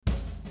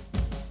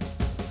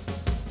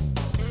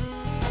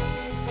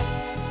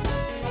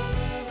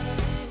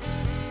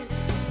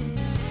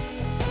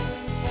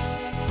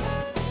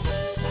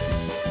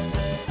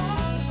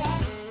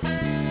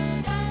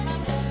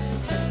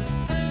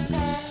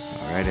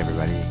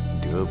everybody.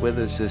 Do it with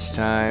us this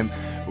time.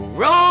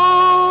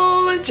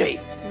 Rolling tape.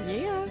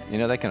 Yeah. You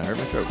know, that kind of hurt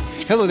my throat.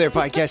 Hello there,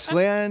 podcast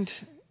land.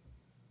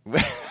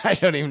 I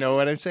don't even know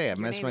what I'm saying. I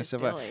messed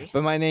myself up.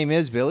 But my name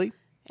is Billy.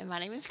 And my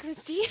name is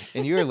Christy.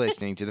 And you are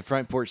listening to the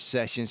Front Porch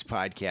Sessions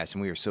podcast.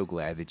 And we are so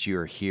glad that you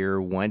are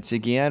here once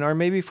again, or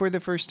maybe for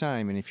the first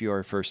time. And if you are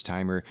a first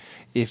timer,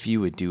 if you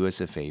would do us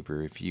a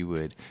favor, if you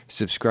would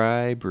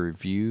subscribe,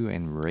 review,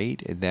 and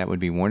rate, that would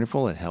be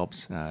wonderful. It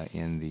helps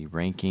in the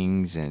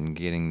rankings and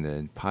getting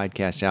the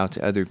podcast out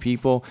to other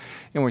people.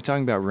 And we're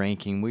talking about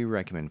ranking. We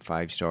recommend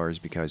 5 stars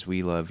because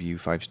we love you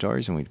 5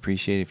 stars, and we'd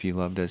appreciate it if you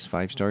loved us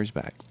 5 stars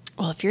back.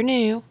 Well, if you're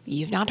new,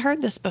 you've not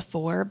heard this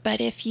before, but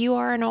if you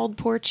are an old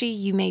porchy,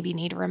 you maybe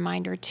need a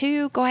reminder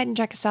too. Go ahead and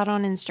check us out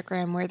on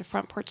Instagram. We're the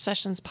Front Porch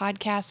Sessions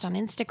podcast on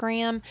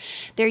Instagram.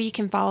 There you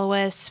can follow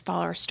us,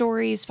 follow our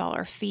stories, follow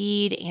our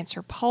feed,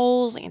 answer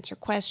polls, answer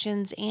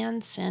questions,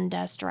 and send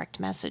us direct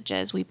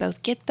messages. We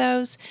both get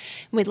those,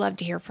 and we'd love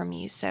to hear from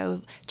you.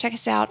 So check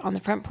us out on the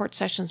Front Porch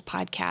Sessions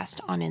podcast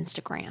on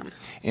Instagram.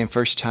 And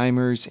first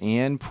timers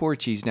and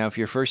porchies. Now, if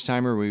you're a first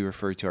timer, we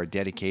refer to our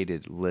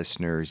dedicated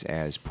listeners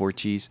as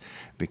porchies,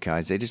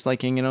 because they just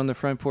like hanging on the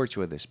front porch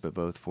with us. But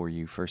both for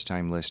you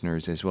first-time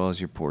listeners as well as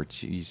your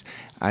porchies,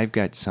 I've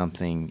got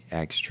something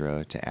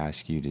extra to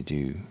ask you to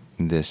do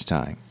this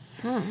time.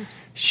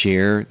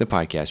 Share the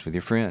podcast with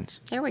your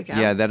friends. There we go.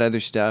 Yeah, that other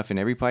stuff. And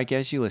every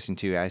podcast you listen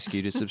to asks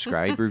you to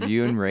subscribe,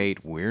 review, and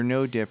rate. We're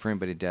no different,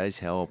 but it does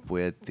help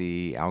with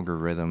the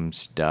algorithm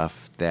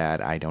stuff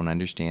that I don't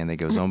understand that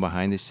goes on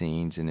behind the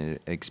scenes, and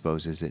it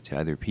exposes it to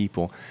other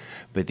people.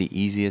 But the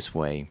easiest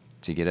way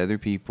to get other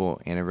people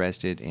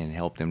interested and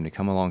help them to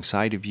come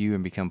alongside of you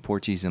and become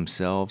porchies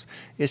themselves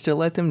is to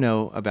let them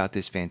know about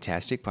this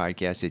fantastic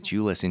podcast that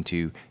you listen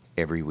to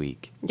every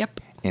week. Yep.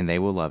 And they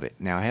will love it.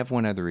 Now, I have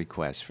one other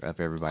request of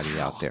everybody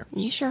out there.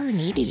 You sure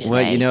needed it.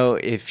 Well, you know,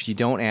 if you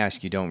don't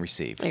ask, you don't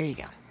receive. There you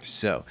go.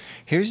 So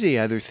here's the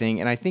other thing,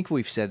 and I think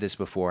we've said this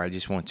before. I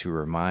just want to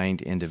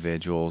remind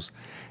individuals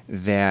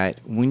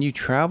that when you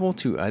travel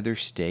to other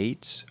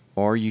states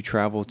or you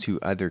travel to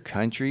other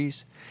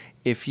countries,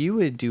 if you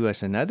would do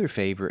us another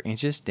favor and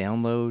just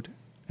download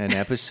an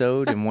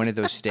episode in one of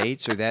those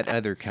states or that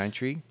other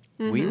country,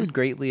 we would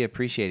greatly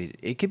appreciate it.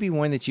 It could be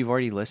one that you've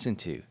already listened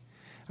to.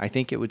 I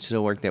think it would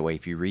still work that way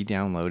if you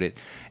re-download it.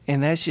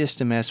 And that's just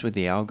to mess with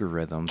the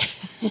algorithms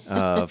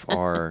of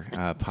our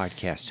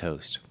podcast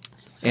host.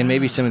 And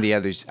maybe some of the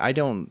others.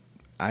 I'm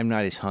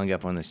not as hung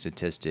up on the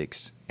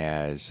statistics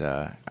as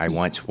I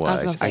once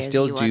was. I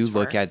still do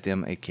look at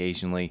them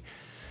occasionally.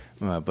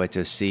 But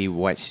to see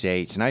what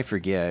states, and I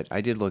forget, I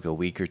did look a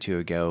week or two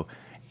ago,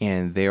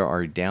 and there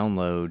are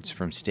downloads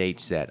from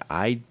states that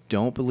I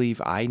don't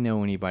believe I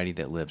know anybody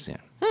that lives in.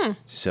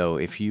 So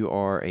if you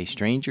are a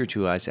stranger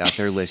to us out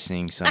there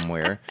listening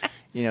somewhere,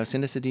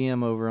 send us a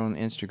DM over on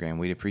Instagram.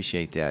 We'd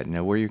appreciate that.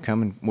 Know where you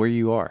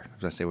are. I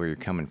was going to say where you're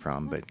coming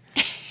from, but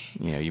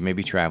you may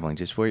be traveling.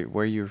 Just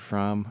where you're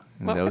from,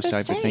 and what those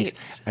type of things.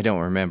 I don't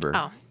remember.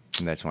 Oh.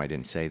 And that's why I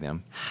didn't say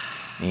them.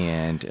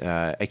 And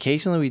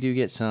occasionally we do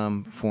get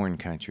some foreign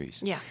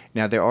countries. Yeah.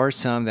 Now, there are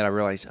some that I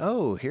realize,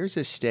 here's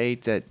a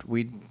state that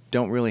we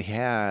don't really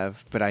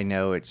have, but I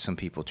know it's some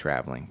people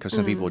traveling. Because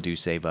some people do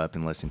save up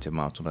and listen to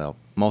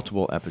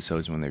multiple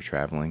episodes when they're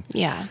traveling.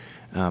 Yeah.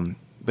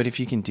 But if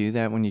you can do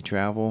that when you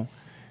travel,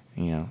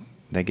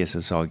 that gets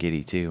us all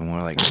giddy too. And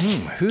we're like,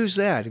 who's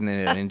that? And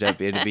then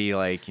it'd be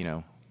like,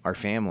 our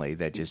family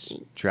that just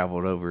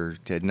traveled over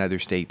to another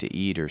state to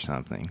eat or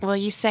something. Well,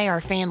 you say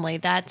our family,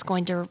 that's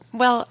going to,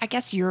 I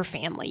guess your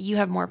family. You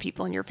have more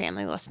people in your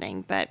family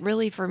listening, but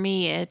really for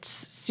me, it's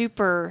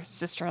super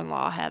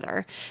sister-in-law,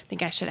 Heather. I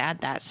think I should add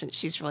that since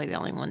she's really the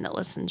only one that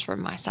listens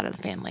from my side of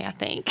the family, I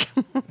think.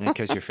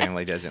 Because your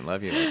family doesn't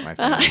love you like my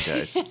family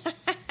does.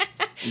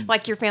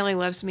 Like your family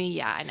loves me?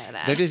 Yeah, I know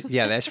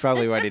that. That's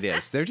probably what it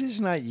is. They're just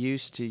not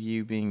used to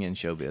you being in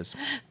showbiz.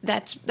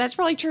 That's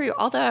probably true.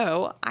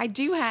 Although I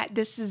do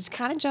this is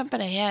kind of jumping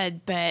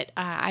ahead, but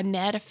I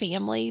met a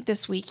family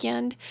this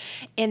weekend,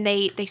 and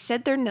they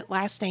said their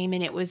last name,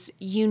 and it was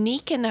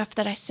unique enough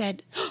that I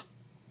said,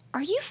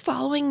 "Are you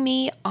following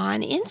me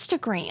on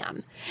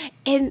Instagram?"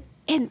 And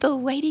the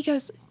lady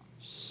goes,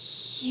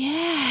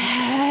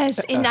 "Yes."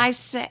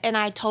 And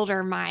I told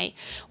her my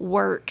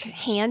work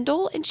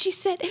handle, and she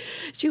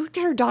looked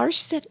at her daughter,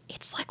 she said,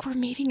 "It's like we're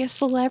meeting a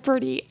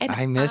celebrity." And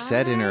I miss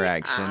that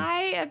interaction.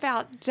 I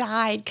about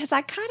died because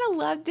I kind of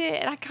loved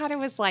it, and I kind of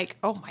was like,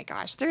 oh my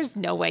gosh, there's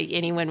no way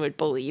anyone would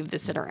believe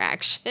this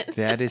interaction.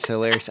 That is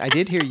hilarious. I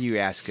did hear you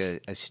ask a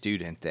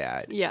student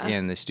that. Yeah.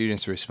 And the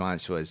student's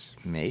response was,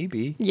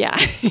 maybe. Yeah.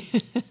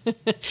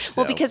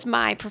 Well, because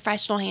my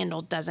professional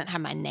handle doesn't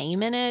have my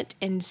name in it,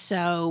 and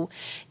so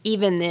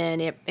even then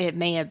it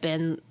may have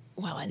been,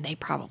 and they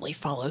probably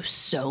follow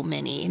so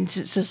many, and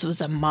since this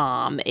was a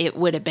mom, it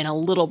would have been a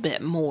little bit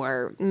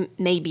more,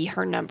 maybe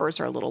her numbers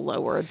are a little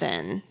lower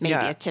than maybe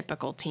a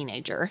typical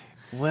teenager.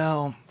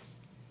 Well,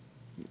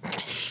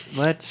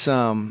 let's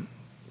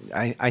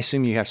I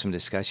assume you have some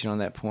discussion on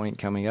that point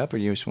coming up, or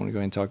you just want to go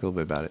ahead and talk a little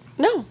bit about it?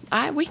 No,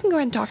 we can go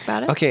ahead and talk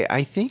about it. Okay,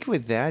 I think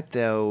with that,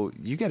 though,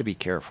 you got to be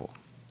careful.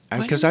 What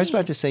do Because you I was mean?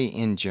 about to say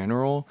in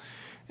general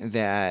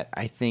that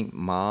I think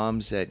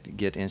moms that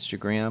get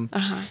Instagram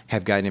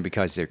have gotten it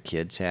because their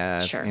kids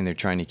have, Sure. and they're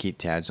trying to keep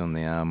tabs on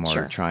them or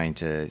Sure. trying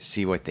to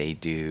see what they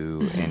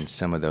do and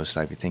some of those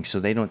type of things.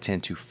 So they don't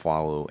tend to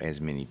follow as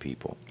many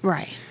people.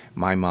 Right.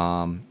 My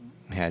mom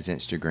has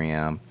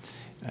Instagram.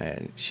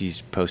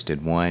 She's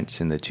posted once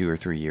in the 2 or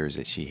 3 years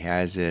that she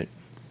has it,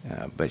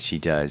 but she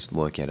does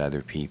look at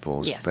other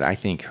people's. Yes. But I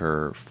think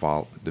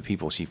the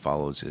people she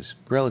follows is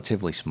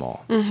relatively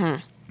small.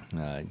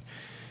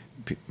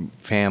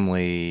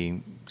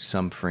 Family,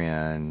 some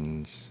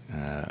friends,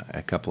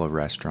 a couple of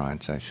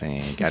restaurants, I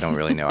think. I don't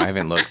really know. I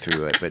haven't looked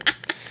through it, but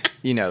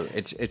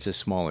it's a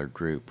smaller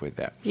group with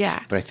that.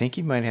 Yeah. But I think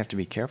you might have to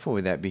be careful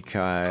with that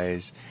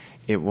because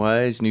it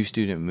was new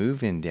student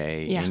move-in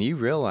day, Yeah. and you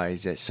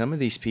realize that some of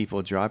these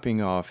people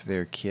dropping off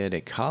their kid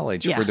at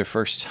college Yeah. for the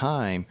first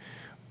time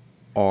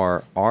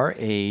are our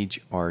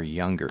age or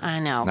younger. I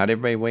know. Not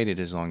everybody waited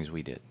as long as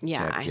we did. to Yeah,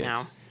 have I kids.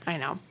 know. I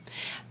know.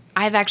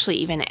 I've actually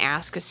even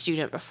asked a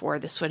student before,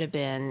 this would have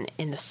been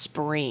in the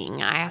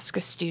spring. I asked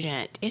a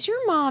student, is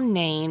your mom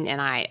named? And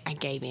I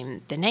gave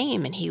him the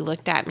name, and he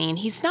looked at me, and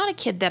he's not a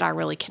kid that I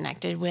really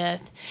connected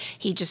with.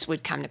 He just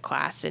would come to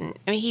class, and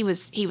I mean, he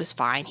was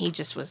fine. He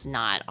just was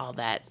not all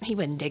that. He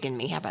wasn't digging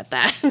me. How about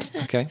that?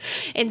 Okay.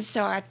 And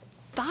so I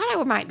thought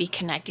I might be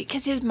connected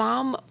because his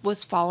mom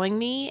was following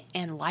me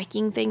and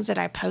liking things that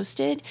I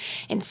posted.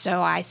 And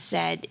so I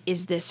said,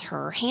 is this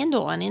her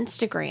handle on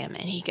Instagram?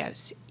 And he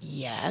goes,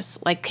 yes.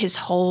 Like his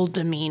whole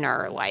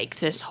demeanor, like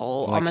this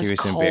whole Like almost he was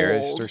cold.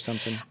 embarrassed or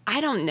something? I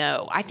don't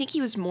know. I think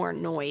he was more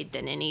annoyed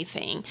than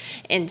anything.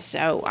 And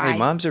so Hey,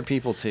 moms are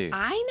people too.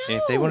 I And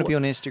if they want to be know.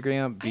 on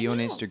Instagram, be on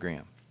know.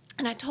 Instagram.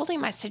 And I told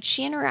him, I said,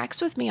 she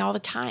interacts with me all the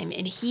time.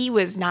 And he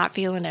was not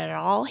feeling it at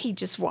all. He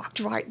just walked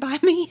right by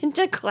me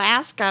into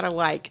class, kind of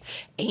like,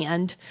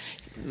 and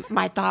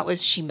my thought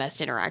was she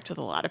must interact with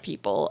a lot of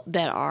people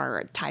that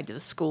are tied to the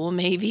school,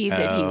 maybe,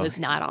 that he Oh. was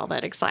not all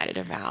that excited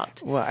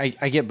about. Well,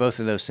 I get both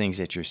of those things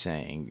that you're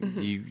saying.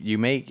 You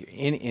make,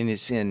 and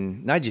it's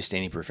in not just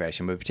any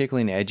profession, but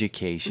particularly in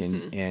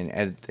education and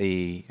at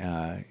the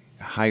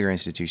higher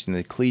institution,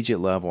 the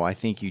collegiate level, I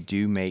think you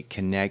do make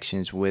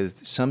connections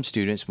with some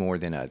students more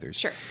than others.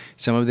 Sure.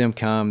 Some of them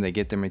come, they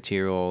get their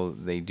material,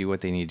 they do what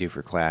they need to do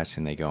for class,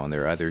 and they go on.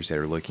 There are others that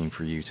are looking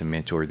for you to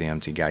mentor them,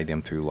 to guide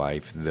them through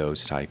life,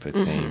 those type of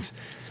things.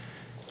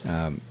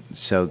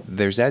 So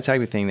there's that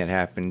type of thing that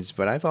happens,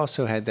 but I've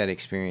also had that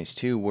experience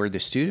too, where the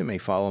student may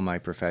follow my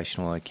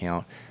professional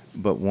account,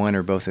 but one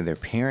or both of their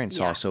parents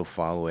Yeah. also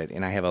follow it,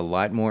 and I have a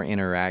lot more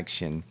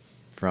interaction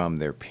from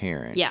their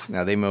parents. Yeah.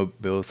 Now they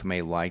both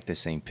may like the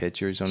same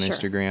pictures on Sure.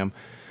 Instagram,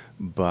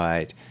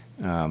 but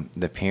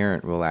the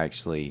parent will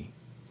actually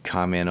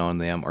comment on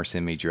them or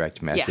send me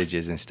direct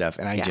messages and stuff,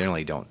 and I Yeah.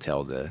 generally don't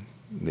tell the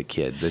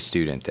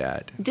student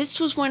that. This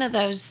was one of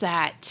those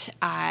that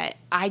I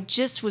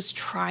just was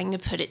trying to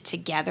put it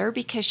together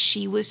because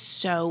she was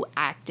so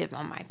active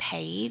on my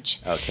page.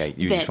 Okay,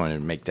 you that- just wanted to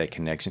make that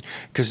connection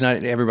because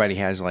not everybody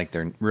has like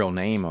their real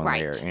name on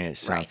Right, there, and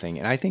it's right. something.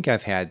 And I think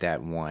I've had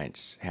that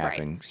once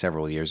happen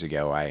several years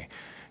ago. I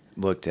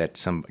looked at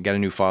got a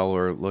new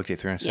follower, looked at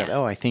through and said, Yeah.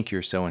 "Oh, I think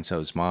you're so and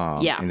so's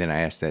mom." Yeah. And then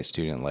I asked that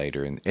student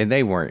later, and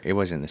they weren't. It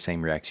wasn't the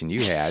same reaction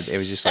you had. It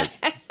was just like,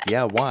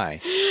 "Yeah,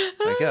 why?"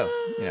 Like,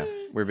 "Oh,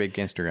 we're big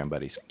Instagram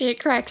buddies." It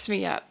cracks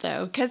me up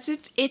though, because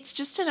it's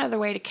just another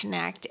way to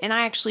connect, and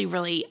I actually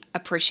really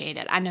appreciate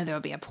it. I know there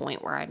will be a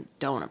point where I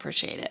don't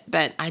appreciate it,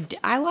 but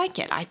I like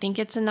it. I think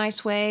it's a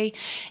nice way,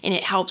 and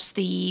it helps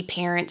the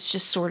parents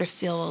just sort of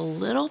feel a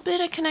little bit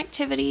of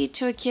connectivity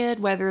to a kid,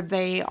 whether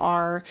they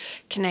are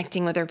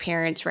connecting with their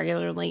parents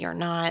regularly or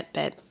not.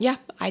 But yeah,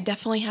 I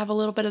definitely have a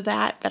little bit of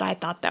that. But I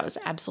thought that was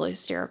absolutely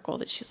hysterical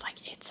that she's like,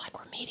 it's like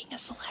we're meeting a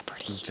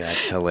celebrity.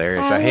 That's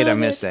hilarious. I hate I love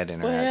missed it. that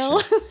interaction.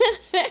 Well,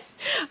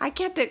 I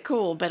kept it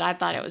cool, but I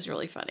thought it was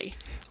really funny.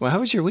 Well, how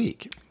was your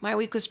week? My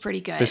week was pretty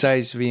good.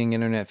 Besides being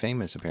internet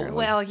famous, apparently.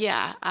 Well,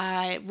 yeah,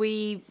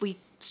 we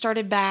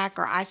started back,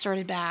 or I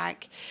started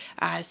back,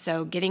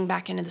 so getting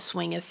back into the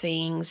swing of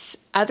things.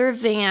 Other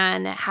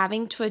than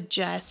having to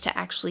adjust to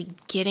actually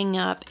getting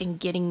up and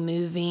getting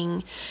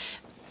moving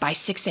by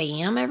 6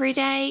 a.m. every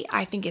day,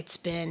 I think it's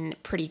been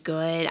pretty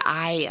good.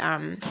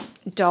 I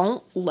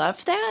don't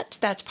love that.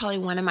 That's probably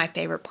one of my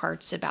favorite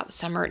parts about the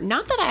summer.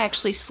 Not that I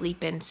actually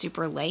sleep in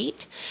super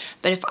late,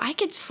 but if I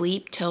could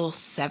sleep till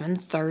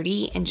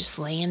 7:30 and just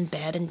lay in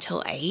bed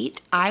until 8,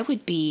 I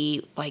would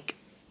be like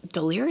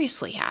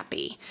deliriously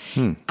happy.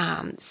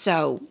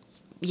 So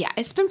yeah,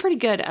 it's been pretty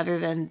good other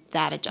than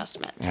that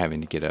adjustment. Having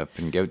to get up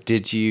and go.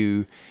 Did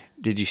you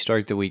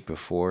start the week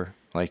before?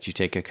 Like, did you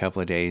take a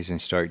couple of days and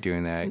start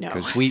doing that? No.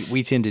 Because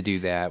we tend to do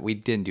that. We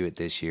didn't do it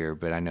this year,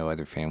 but I know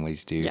other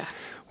families do. Yeah.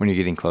 When you're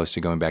getting close to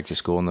going back to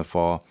school in the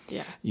fall,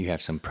 Yeah. you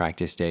have some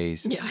practice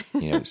days.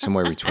 Yeah.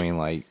 Somewhere between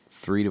like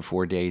 3 to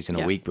 4 days in a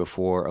Yeah. week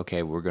before.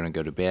 Okay, we're going to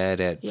go to bed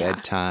at Yeah.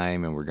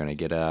 bedtime, and we're going to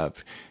get up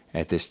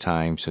at this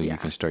time so Yeah. you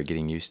can start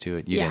getting used to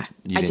it? You Yeah,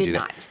 didn't I did do that.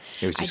 not.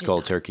 It was I just did cold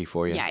not. turkey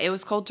for you? Yeah, it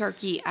was cold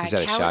turkey. Is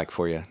that a shock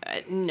for you?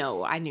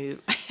 No, I knew.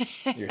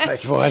 You're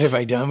like, what have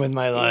I done with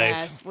my life?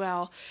 Yes,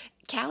 well,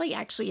 Callie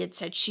actually had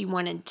said she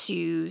wanted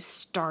to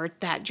start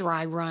that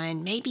dry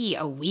run maybe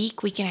a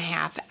week and a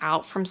half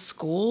out from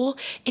school,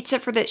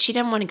 except for that she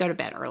didn't want to go to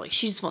bed early.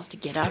 She just wants to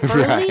get up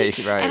early. Right,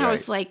 and I right.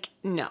 was like,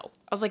 no.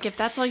 I was like, if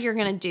that's all you're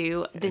going to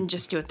do, then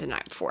just do it the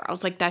night before. I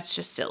was like, that's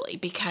just silly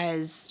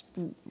because,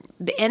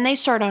 and they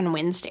start on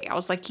Wednesday. I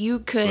was like, you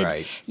could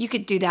Right.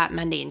 do that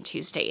Monday and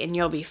Tuesday and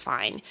you'll be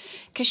fine.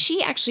 Because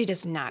she actually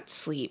does not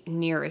sleep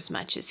near as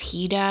much as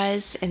he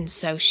does. And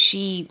so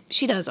she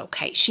does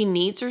okay. She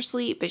needs her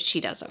sleep, but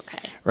she does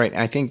okay. Right.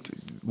 I think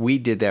we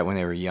did that when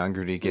they were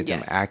younger to get them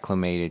Yes.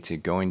 acclimated to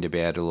going to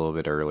bed a little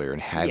bit earlier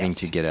and having Yes.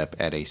 to get up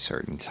at a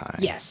certain time.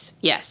 Yes,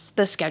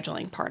 the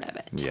scheduling part of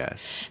it.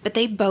 Yes. But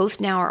they both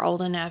now are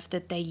old enough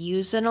that they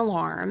use an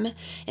alarm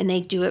and they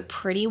do it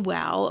pretty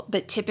well.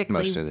 But typically,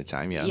 Most of the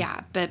time, yeah.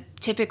 Yeah, but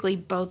typically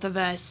both of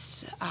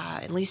us,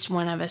 at least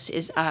one of us,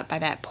 is up by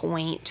that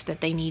point that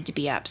they need to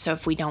be up. So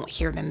if we don't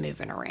hear them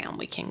moving around,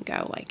 we can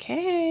go like,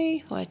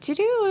 "Hey, what you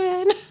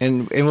doing?"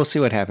 And we'll see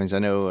what happens. I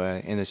know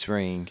in the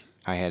spring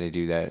I had to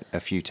do that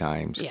a few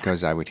times Yeah.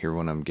 because I would hear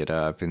one of them get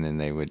up and then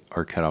they would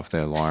or cut off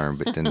the alarm,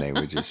 but then they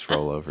would just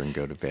roll over and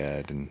go to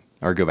bed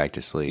or go back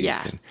to sleep.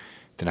 Yeah. And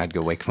then I'd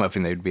go wake them up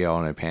and they'd be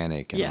all in a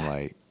panic. And I'm Yeah.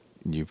 like,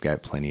 you've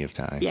got plenty of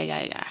time.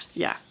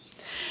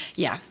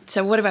 Yeah.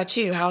 So what about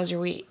you? How was your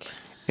week?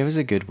 It was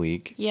a good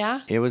week.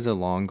 Yeah. It was a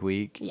long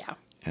week. Yeah.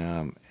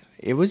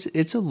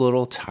 It's a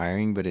little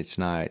tiring, but it's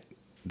not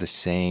the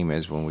same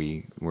as when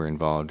we were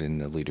involved in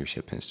the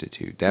Leadership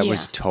Institute. That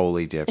was Yeah.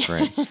 totally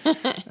different.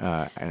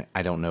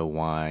 I don't know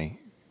why.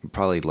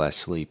 Probably less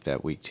sleep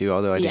that week too.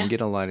 Although I Yeah. didn't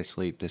get a lot of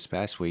sleep this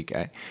past week,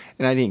 and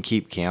I didn't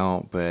keep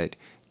count, but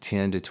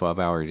 10 to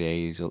 12-hour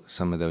days,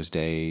 some of those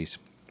days.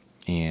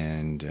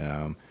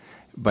 And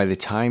by the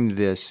time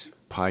this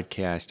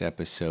podcast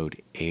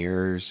episode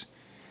airs,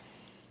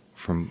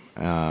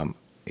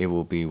 it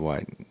will be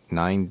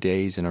 9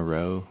 days in a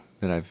row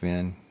that I've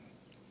been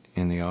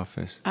in the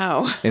office.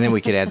 Oh. And then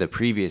we could add the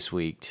previous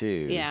week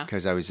too. Yeah.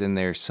 Because I was in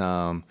there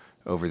some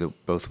over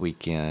both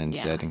weekends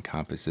Yeah. that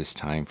encompass this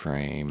time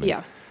frame. And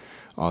Yeah.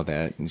 all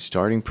that. And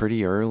starting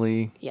pretty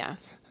early Yeah.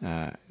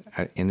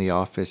 in the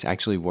office,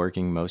 actually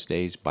working most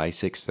days by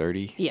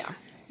 6:30. Yeah.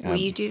 Will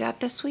you do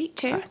that this week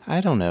too? I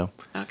don't know.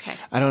 Okay.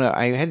 I don't know.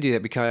 I had to do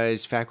that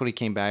because faculty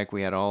came back.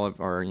 We had all of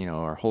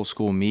our whole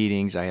school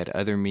meetings. I had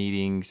other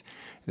meetings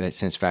that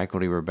since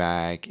faculty were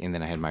back, and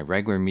then I had my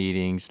regular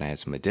meetings, and I had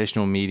some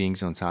additional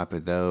meetings on top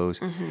of those.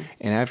 Mm-hmm.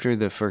 And after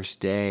the first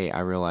day, I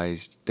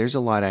realized there's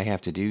a lot I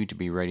have to do to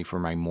be ready for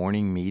my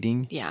morning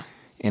meeting. Yeah.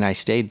 And I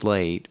stayed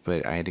late,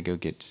 but I had to go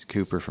get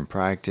Cooper from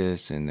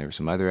practice, and there were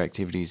some other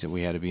activities that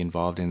we had to be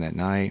involved in that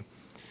night.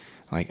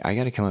 Like, I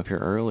got to come up here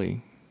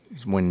early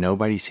when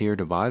nobody's here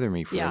to bother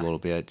me for Yeah. a little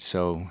bit.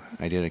 So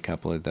I did a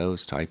couple of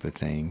those type of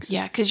things.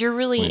 Yeah, because you're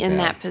really Like in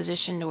that. that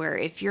position to where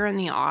if you're in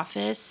the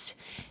office,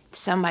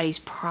 somebody's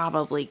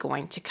probably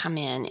going to come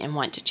in and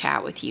want to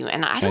chat with you.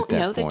 And I don't that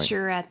know point. that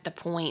you're at the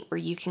point where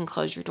you can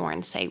close your door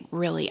and say,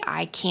 really,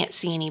 I can't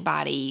see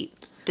anybody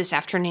this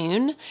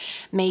afternoon.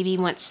 Maybe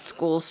once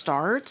school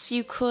starts,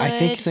 you could. I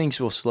think things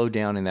will slow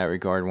down in that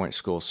regard once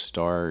school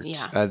starts.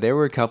 Yeah. There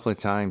were a couple of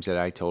times that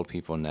I told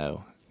people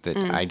no, that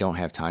I don't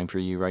have time for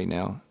you right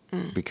now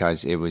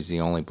because it was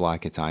the only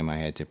block of time I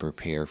had to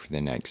prepare for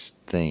the next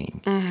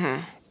thing.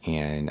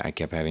 And I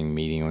kept having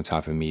meeting on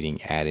top of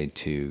meeting added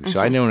to. So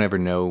I don't ever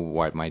know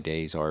what my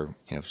days are.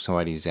 If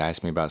somebody's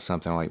asked me about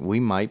something, I'm like, we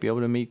might be able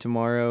to meet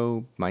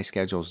tomorrow. My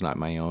schedule's not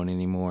my own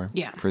anymore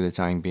Yeah. for the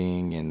time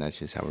being, and that's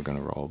just how we're going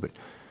to roll. But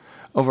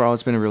overall,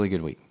 it's been a really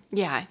good week.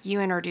 Yeah, you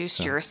introduced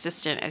your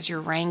assistant as your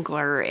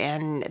wrangler,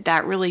 and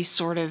that really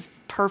sort of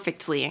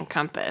perfectly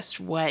encompassed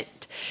what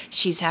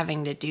she's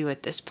having to do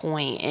at this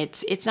point.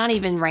 It's not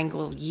even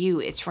wrangle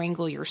you, it's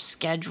wrangle your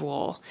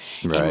schedule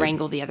Right. and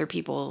wrangle the other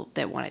people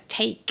that want to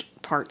take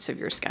parts of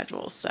your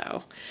schedule.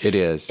 So It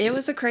is. it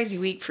was a crazy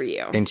week for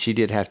you. And she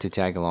did have to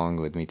tag along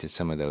with me to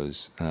some of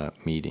those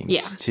meetings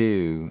Yeah.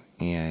 too.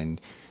 And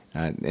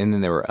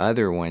then there were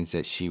other ones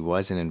that she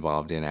wasn't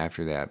involved in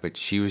after that, but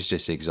she was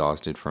just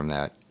exhausted from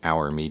that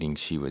hour meeting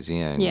she was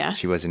in. Yeah.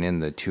 She wasn't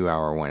in the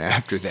 2-hour one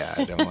after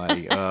that. I'm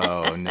like,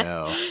 oh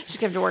no. She's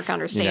going to work on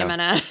her You know,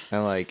 stamina.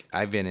 I'm like,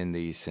 I've been in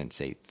these since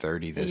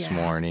 8:30 this Yeah.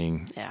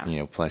 morning.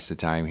 Yeah. Plus the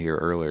time here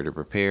earlier to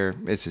prepare.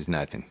 This is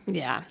nothing.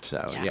 Yeah.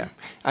 So, yeah.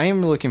 I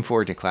am looking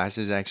forward to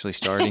classes actually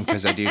starting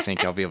because I do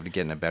think I'll be able to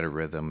get in a better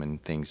rhythm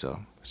and things will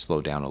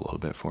slow down a little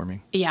bit for me.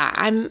 Yeah,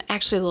 I'm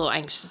actually a little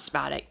anxious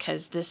about it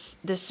because this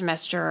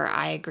semester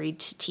I agreed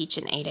to teach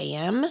an 8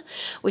 a.m.,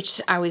 which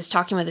I was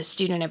talking with a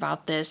student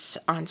about this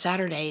on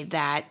Saturday,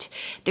 that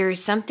there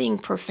is something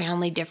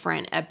profoundly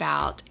different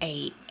about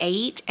a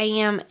 8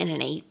 a.m. and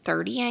an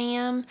 8:30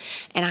 a.m.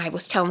 And I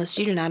was telling the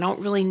student I don't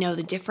really know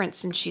the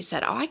difference, and she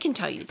said, "Oh, I can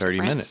tell you the 30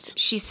 difference." minutes.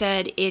 She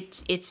said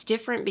it's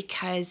different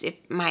because if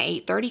my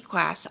 8:30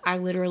 class, I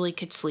literally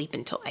could sleep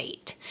until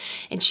 8.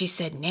 And she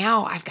said,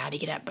 now I've got to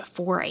get up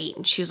before before 8.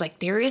 And she was like,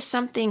 there is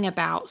something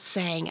about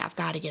saying I've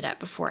got to get up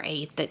before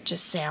 8 that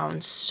just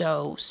sounds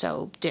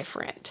so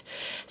different.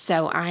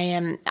 So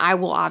I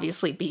will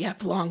obviously be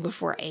up long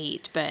before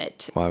 8,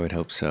 but Well, I would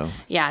hope so.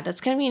 yeah,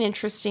 that's going to be an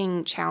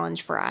interesting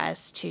challenge for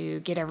us to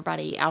get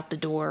everybody out the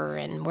door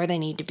and where they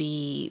need to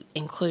be,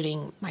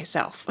 including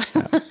myself.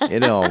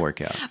 It'll all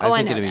work out. Oh, I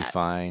think know it'll be that.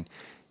 fine.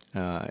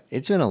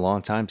 It's been a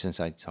long time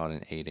since I taught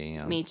at 8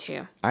 a.m. Me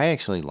too. I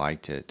actually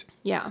liked it.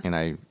 Yeah.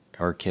 And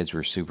our kids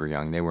were super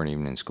young. They weren't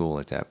even in school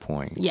at that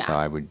point. Yeah. So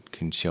I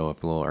can show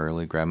up a little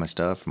early, grab my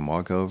stuff, and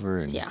walk over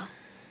and Yeah.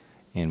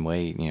 and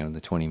wait,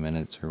 the 20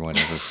 minutes or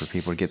whatever for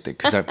people to get there.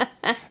 Because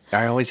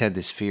I always had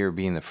this fear of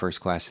being the first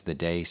class of the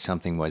day,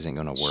 something wasn't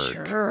going to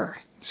work. Sure.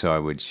 So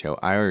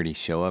I already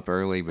show up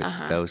early,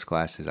 but those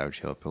classes I would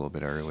show up a little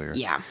bit earlier.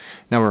 Yeah.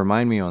 Now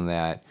remind me on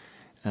that,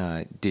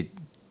 did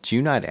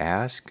you not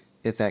ask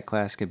if that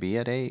class could be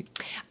at 8?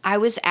 I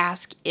was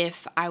asked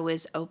if I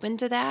was open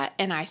to that,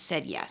 and I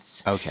said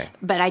yes. Okay.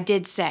 But I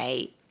did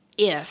say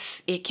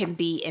if it can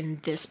be in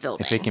this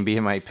building. If it can be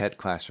in my pet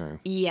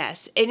classroom.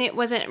 Yes. And it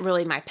wasn't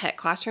really my pet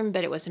classroom,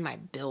 but it was in my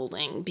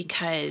building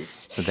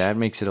because So that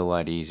makes it a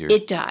lot easier.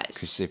 it does.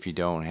 Because if you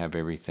don't have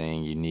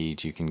everything you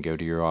need, you can go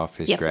to your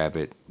office, Yep. grab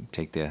it,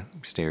 take the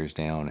stairs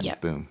down, and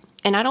Yep. boom.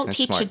 And I don't That's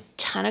teach smart. a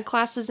ton of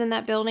classes in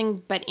that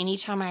building, but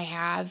anytime I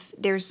have,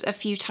 there's a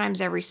few times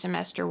every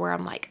semester where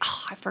I'm like,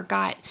 oh, I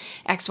forgot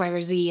X, Y,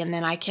 or Z. And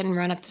then I can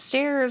run up the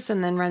stairs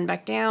and then run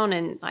back down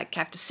and like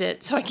have to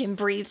sit so I can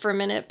breathe for a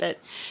minute. But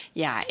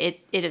yeah, it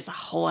is a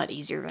whole lot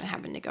easier than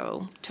having to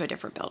go to a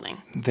different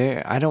building.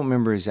 I don't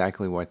remember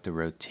exactly what the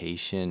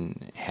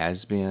rotation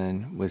has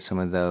been with some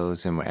of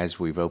those. And as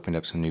we've opened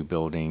up some new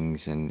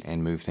buildings and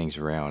moved things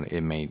around,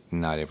 it may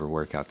not ever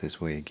work out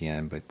this way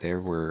again. But there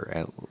were,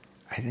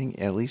 I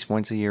think, at least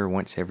once a year,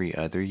 once every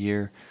other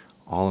year,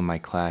 all of my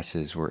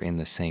classes were in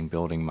the same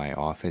building my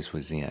office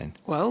was in.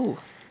 Whoa.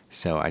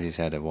 So I just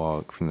had to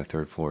walk from the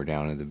 3rd floor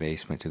down to the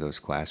basement to those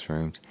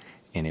classrooms,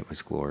 and it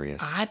was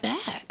glorious. I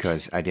bet.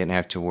 Because I didn't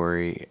have to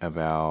worry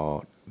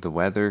about the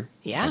weather.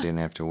 Yeah. I didn't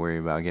have to worry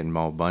about getting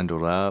all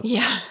bundled up.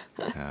 Yeah.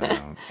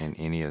 And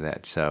any of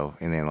that. So,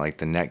 and then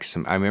like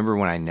I remember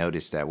when I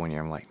noticed that one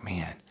year, I'm like,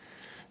 man,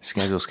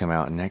 schedules come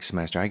out next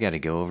semester. I got to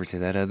go over to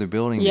that other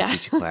building Yeah. to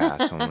teach a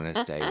class on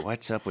this day.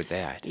 What's up with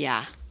that?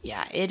 Yeah.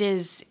 Yeah. It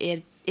is.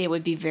 It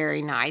would be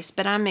very nice,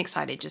 but I'm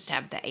excited just to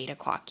have the 8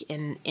 o'clock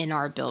in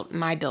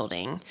my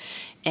building.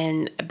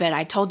 But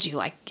I told you,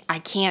 like, I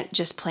can't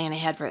just plan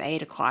ahead for the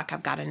 8 o'clock.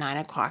 I've got a 9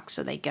 o'clock.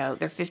 So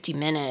they're 50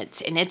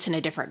 minutes and it's in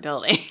a different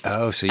building.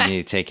 Oh, so you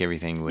need to take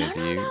everything with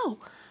you. No.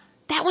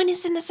 That one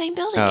is in the same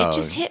building. Oh, it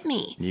just hit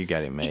me. You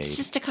got it made. It's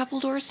just a couple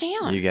doors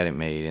down. You got it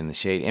made in the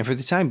shade. And for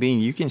the time being,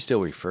 you can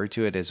still refer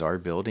to it as our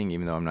building,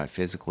 even though I'm not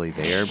physically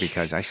there,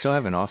 because I still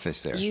have an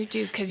office there. You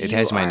do, because It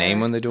has my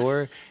name on the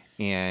door.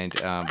 And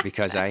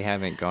because I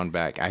haven't gone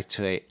back, I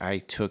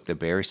took the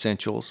bare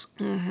essentials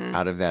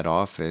out of that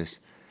office.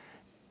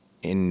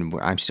 And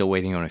I'm still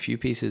waiting on a few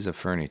pieces of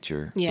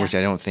furniture, Yeah. which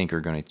I don't think are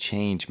going to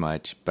change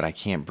much, but I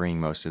can't bring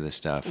most of the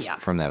stuff Yeah.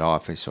 from that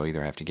office. So I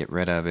either have to get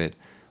rid of it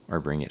or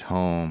bring it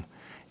home.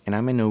 And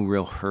I'm in no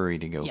real hurry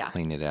to go Yeah.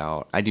 clean it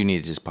out. I do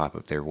need to just pop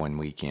up there one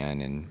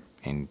weekend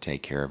and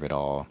take care of it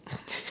all.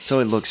 So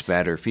it looks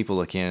better. If people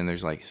look in and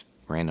there's like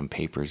random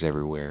papers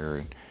everywhere.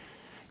 And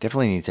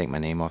definitely need to take my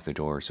name off the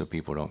door so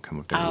people don't come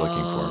up there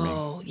looking for me.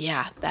 Oh,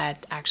 yeah.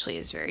 That actually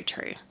is very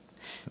true.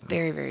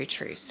 Very, very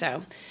true.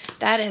 So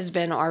that has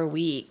been our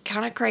week.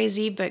 Kind of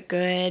crazy, but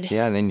good.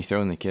 Yeah, and then you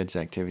throw in the kids'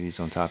 activities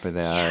on top of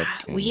that.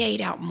 Yeah, we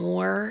ate out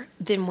more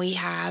than we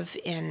have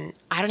in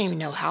I don't even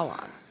know how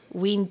long.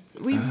 We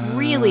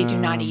really do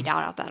not eat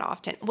out that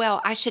often.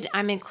 Well,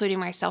 I'm including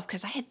myself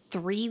because I had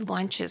 3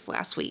 lunches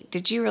last week.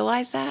 Did you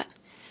realize that?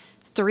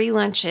 3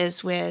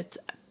 lunches with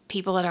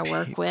people that I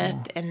work with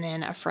and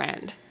then a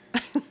friend.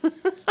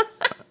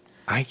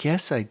 I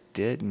guess I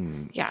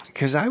didn't. Yeah.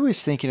 Because I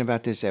was thinking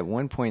about this at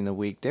one point in the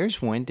week.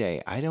 There's one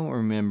day I don't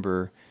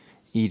remember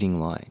eating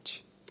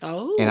lunch.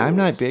 Oh. And I'm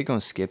not big on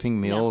skipping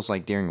meals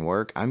like during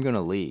work. I'm going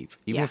to leave.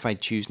 Even Yeah. if I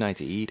choose not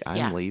to eat, I'm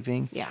Yeah.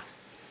 leaving. Yeah.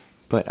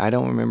 But I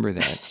don't remember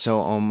that.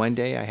 So on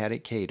Monday, I had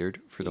it catered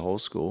for the whole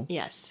school.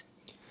 Yes.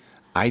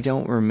 I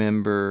don't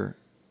remember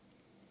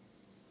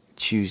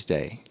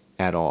Tuesday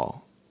at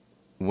all.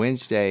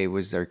 Wednesday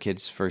was our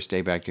kid's first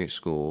day back to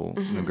school.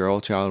 The girl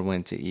child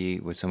went to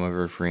eat with some of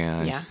her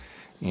friends. Yeah.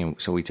 And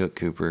so we took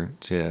Cooper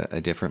to a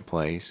different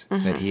place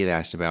that he had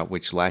asked about,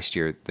 which last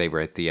year they were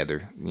at the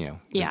other,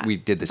 Yeah. we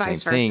did the same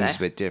Vice versa. things,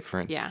 but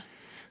different. Yeah.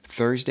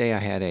 Thursday, I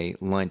had a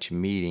lunch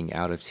meeting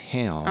out of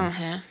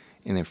town.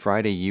 And then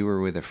Friday, you were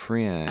with a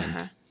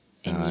friend.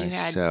 And you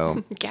had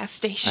so gas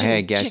station. I had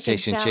a gas chicken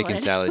station chicken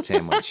salad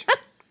sandwich.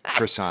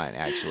 Croissant,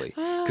 actually.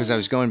 Because I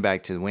was going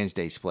back to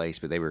Wednesday's place,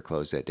 but they were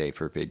closed that day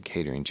for a big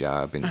catering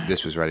job. And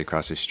this was right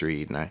across the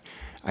street. And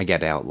I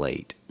got out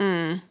late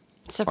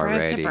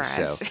Surprise, already.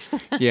 surprise. So,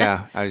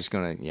 yeah, I was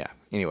going to,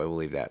 Anyway, we'll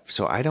leave that.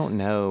 So I don't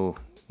know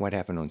what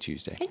happened on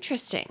Tuesday.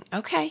 Interesting.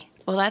 Okay.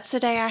 Well, that's the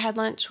day I had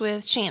lunch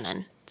with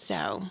Shannon.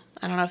 So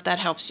I don't know if that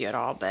helps you at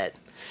all, but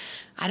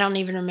I don't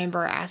even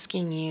remember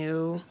asking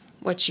you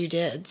what you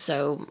did,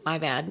 so my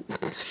bad.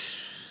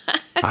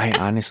 I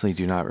honestly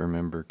do not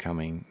remember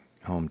coming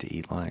home to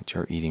eat lunch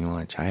or eating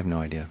lunch. I have no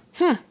idea.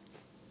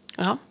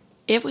 Well,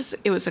 it was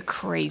a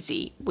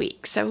crazy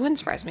week, so it wouldn't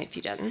surprise me if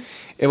you didn't.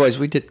 It was.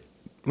 We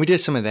did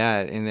some of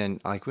that, and then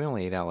like we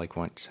only ate out like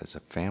once as a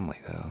family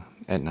though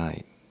at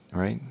night,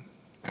 right?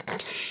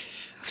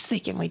 I was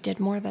thinking we did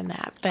more than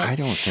that, but I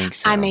don't think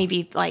so. I may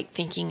be like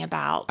thinking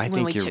about I when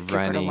think we you're took Cooper to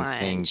running lunch.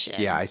 things. and-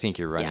 Yeah, I think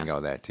you're running yeah.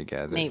 all that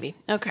together. Maybe.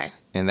 Okay.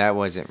 And that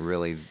wasn't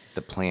really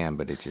the plan,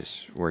 but it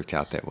just worked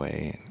out that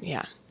way.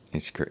 Yeah.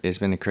 It's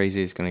been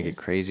crazy. It's going to get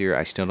crazier.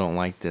 I still don't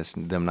like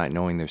them not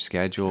knowing their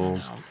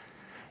schedules.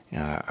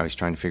 I was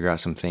trying to figure out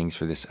some things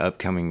for this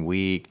upcoming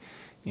week,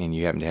 and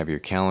you happen to have your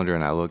calendar,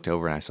 and I looked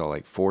over and I saw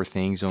like 4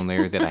 things on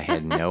there that I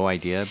had no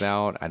idea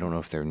about. I don't know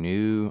if they're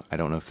new. I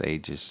don't know if they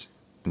just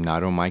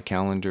not on my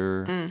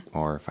calendar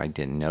or if I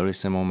didn't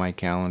notice them on my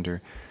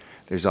calendar.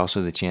 There's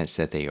also the chance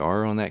that they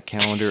are on that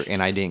calendar,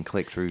 and I didn't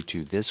click through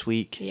to this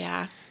week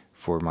Yeah.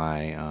 for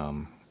my.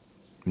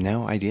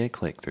 No, I did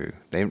click through.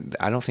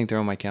 I don't think they're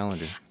on my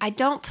calendar. I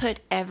don't put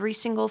every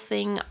single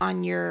thing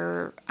on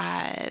your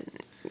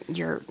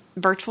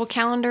virtual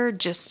calendar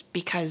just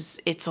because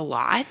it's a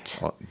lot.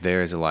 Well,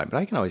 there is a lot, but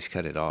I can always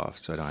cut it off,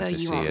 so I don't So have to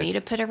you see want it. me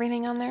to put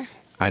everything on there?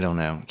 I don't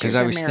know, because Here's I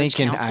your was marriage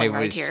thinking counseling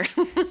right here.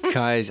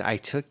 because I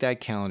took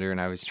that calendar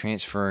and I was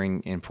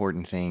transferring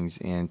important things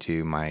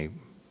into my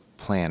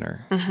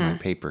planner, my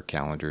paper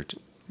calendar.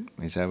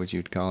 Is that what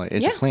you'd call it?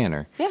 It's Yeah. a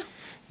planner. Yeah.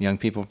 Young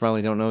people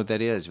probably don't know what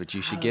that is, but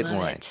you should get love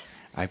one. it.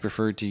 I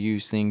prefer to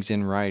use things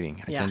in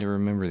writing. I Yeah. tend to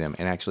remember them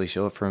and actually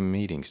show up from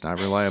meetings, not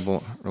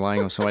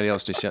relying on somebody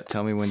else to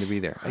tell me when to be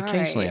there.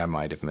 Occasionally, Right. I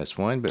might have missed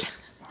one, but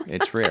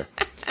it's rare.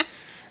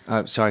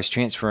 So I was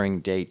transferring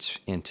dates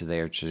into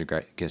there to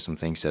get some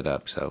things set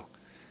up. So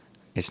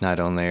it's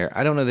not on there.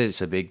 I don't know that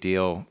it's a big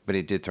deal, but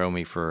it did throw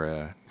me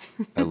for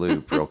a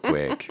loop real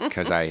quick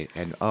because I'd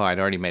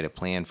already made a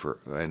plan for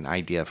an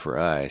idea for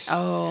us.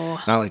 Oh.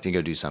 And I like to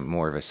go do something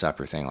more of a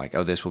supper thing, like,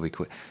 oh, this will be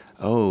quick.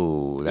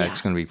 Oh, that's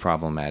Yeah. going to be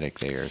problematic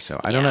there. So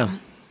I don't know.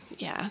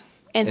 Yeah.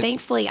 And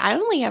thankfully, I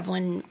only have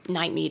one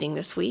night meeting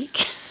this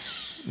week.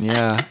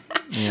 Yeah.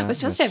 I was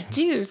supposed to have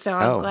 2, so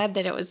I was glad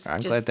that it was I'm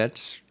glad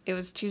that's. it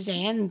was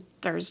Tuesday and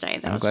Thursday.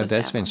 That I'm was glad supposed to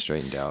that's have been one.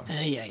 straightened out.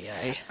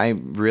 Yeah.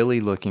 I'm really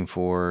looking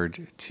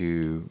forward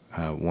to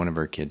one of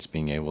our kids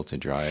being able to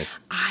drive.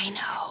 I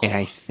know. And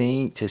I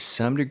think to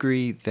some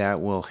degree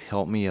that will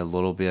help me a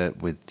little bit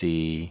with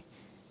the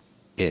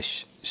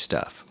ish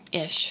stuff.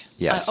 Ish.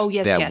 Yes.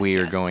 Yes. That yes, we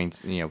are yes.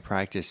 going,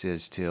 practice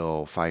is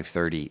till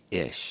 5:30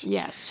 ish.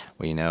 Yes.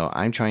 Well,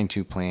 I'm trying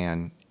to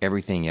plan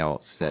everything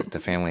else that the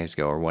family has to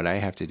go, or what I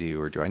have to do,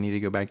 or do I need to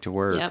go back to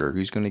work, Yep. or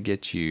who's going to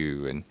get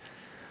you, and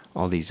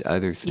all these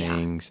other Yeah.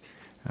 things.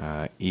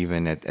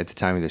 Even at the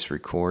time of this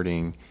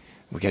recording,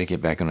 we got to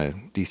get back on a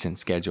decent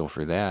schedule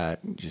for that.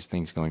 Just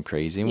things going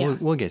crazy. And Yeah.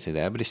 we'll get to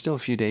that, but it's still a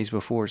few days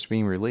before it's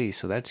being released,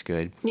 so that's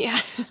good. Yeah.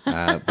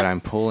 But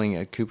I'm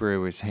pulling. Cooper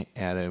was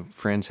at a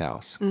friend's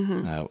house.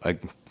 A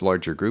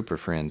larger group of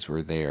friends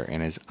were there,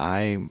 and as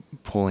I'm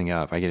pulling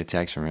up, I get a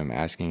text from him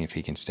asking if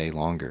he can stay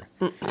longer.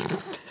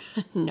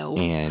 No.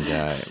 And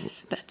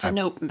That's a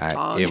nope,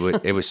 dog.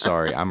 it was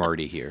sorry. I'm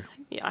already here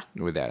Yeah.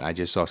 with that. I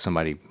just saw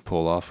somebody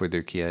pull off with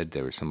their kid.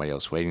 There was somebody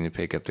else waiting to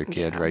pick up their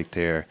kid Yeah. right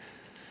there.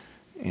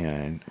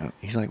 And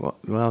he's like,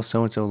 well,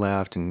 so-and-so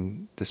left,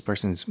 and this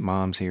person's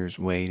mom's here is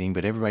waiting,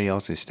 but everybody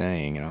else is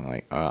staying. And I'm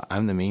like,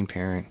 I'm the mean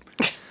parent.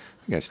 I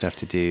got stuff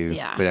to do.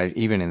 Yeah. But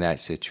even in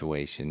that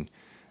situation,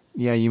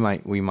 yeah,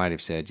 we might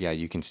have said, yeah,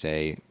 you can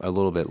stay a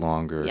little bit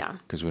longer Yeah.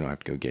 because we don't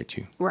have to go get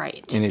you.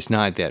 Right. And it's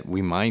not that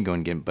we mind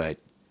going to get, but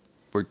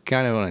we're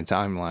kind of on a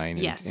timeline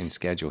Yes. and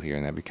schedule here,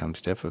 and that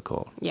becomes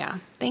difficult. Yeah.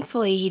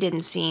 Thankfully,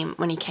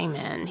 when he came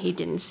in, he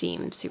didn't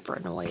seem super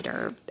annoyed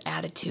or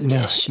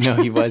attitude-ish. No,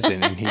 he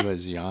wasn't, and he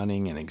was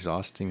yawning and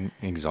exhausted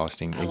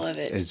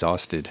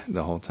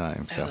the whole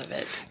time. So love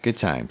it. good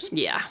times.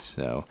 Yeah.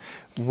 So,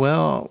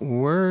 well,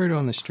 word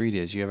on the street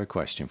is you have a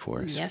question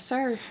for us. Yes,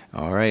 sir.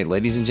 All right,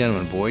 ladies and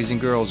gentlemen, boys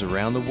and girls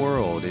around the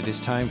world, it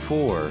is time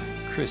for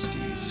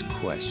Christy's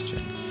question.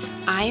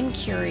 I am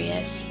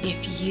curious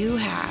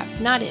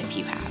not if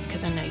you have,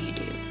 because I know you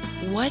do.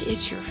 What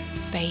is your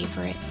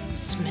favorite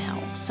smell?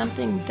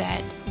 Something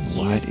that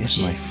you What is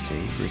my just,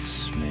 favorite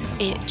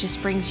smell? it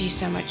just brings you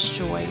so much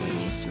joy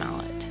when you smell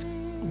it.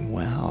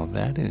 Wow,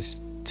 that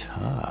is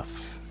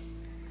tough.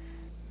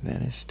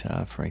 That is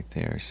tough right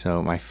there.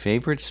 So my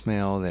favorite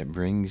smell that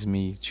brings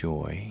me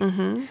joy.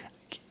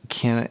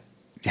 Mm-hmm.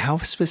 How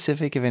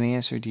specific of an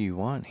answer do you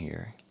want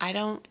here? I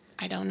don't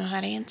know how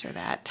to answer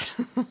that.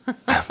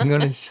 I'm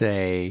going to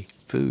say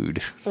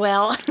food.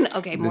 Well,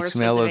 okay, more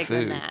smell of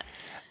specific than food.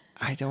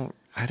 that.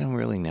 I don't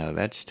really know.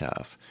 That's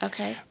tough.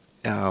 Okay.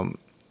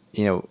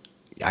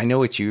 I know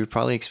what you would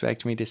probably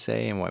expect me to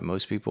say, and what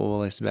most people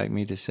will expect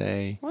me to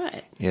say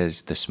What?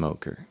 is the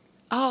smoker.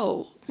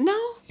 Oh, no.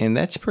 And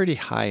that's pretty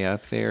high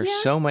up there, Yeah.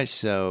 so much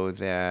so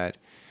that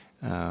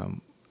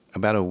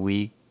about a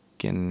week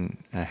and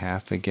a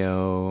half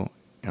ago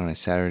on a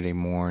Saturday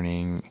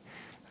morning,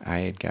 I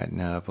had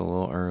gotten up a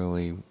little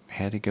early,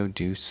 had to go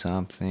do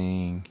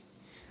something.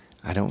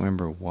 I don't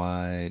remember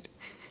what.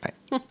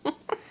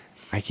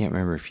 I can't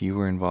remember if you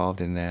were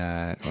involved in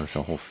that or if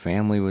the whole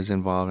family was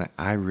involved.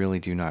 I really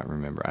do not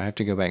remember. I have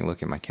to go back and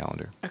look at my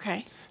calendar.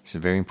 Okay. It's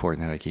very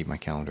important that I keep my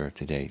calendar up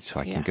to date so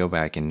I can Yeah. go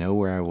back and know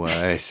where I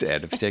was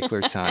at a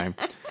particular time.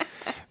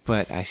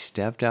 But I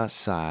stepped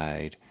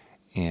outside,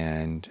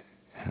 and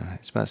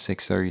it's about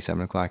 6:30,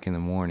 7 o'clock in the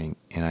morning,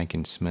 and I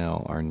can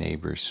smell our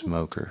neighbor's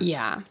smoker.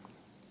 Yeah.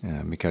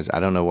 Because I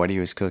don't know what he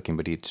was cooking,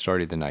 but he'd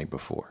started the night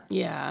before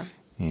Yeah.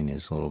 in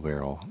his little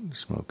barrel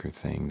smoker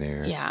thing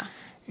there. Yeah.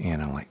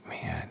 And I'm like,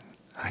 man,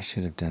 I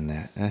should have done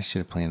that. I should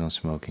have planned on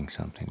smoking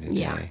something today.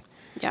 Yeah.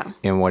 Yeah.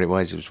 And what it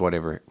was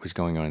whatever was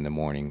going on in the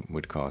morning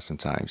would cause some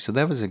time. So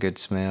that was a good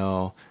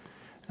smell.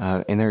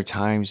 And there are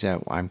times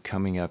that I'm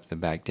coming up the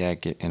back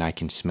deck and I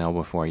can smell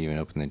before I even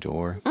open the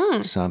door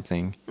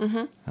something.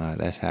 Mm-hmm.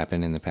 That's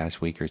happened in the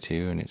past week or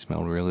two, and it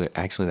smelled really.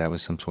 Actually, that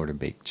was some sort of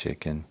baked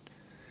chicken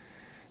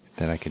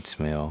that I could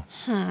smell.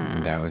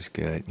 And that was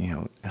good.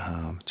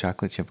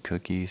 Chocolate chip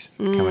cookies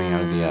coming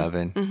out of the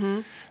oven. Mm-hmm.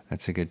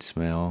 That's a good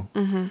smell.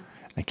 Mm-hmm.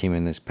 I came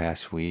in this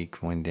past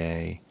week one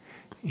day,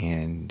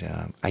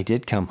 and I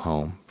did come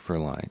home for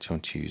lunch on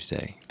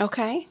Tuesday.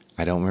 Okay.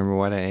 I don't remember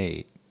what I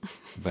ate,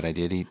 but I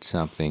did eat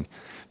something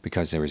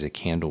because there was a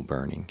candle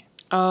burning.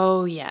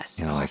 Oh, yes.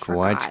 And I'm I like,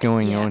 what's forgot.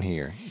 going Yeah. on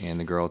here? And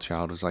the girl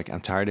child was like,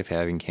 I'm tired of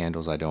having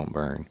candles I don't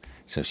burn.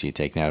 So she had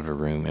taken out of her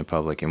room in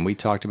public. And we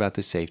talked about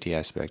the safety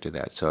aspect of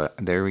that. So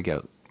there we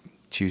go.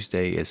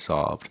 Tuesday is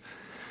solved.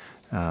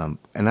 And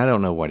I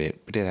don't know but it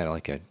had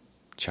like a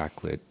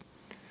chocolate,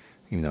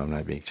 even though I'm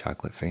not a big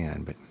chocolate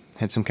fan, but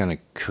had some kind of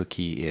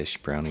cookie-ish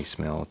brownie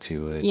smell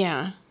to it.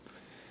 Yeah.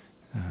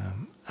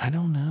 I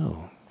don't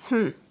know.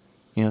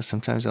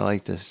 Sometimes I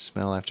like the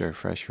smell after a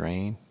fresh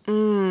rain.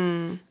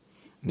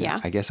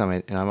 Yeah. I guess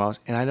and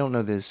I don't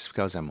know this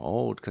because I'm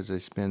old, because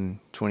it's been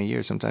 20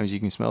 years. Sometimes you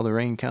can smell the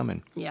rain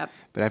coming. Yep.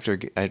 But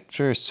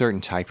after a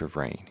certain type of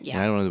rain, Yeah,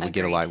 and I don't know that we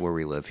get a agreed. lot where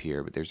we live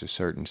here, but there's a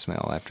certain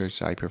smell after a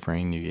type of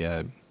rain you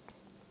get.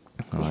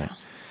 All right.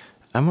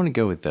 I'm going to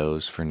go with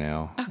those for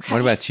now. Okay.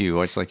 What about you?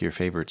 What's like your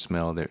favorite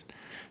smell that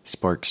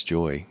sparks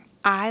joy?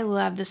 I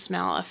love the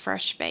smell of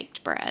fresh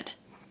baked bread.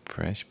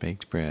 Fresh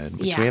baked bread,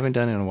 which Yeah. we haven't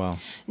done in a while.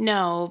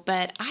 No,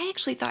 but I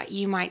actually thought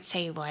you might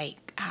say like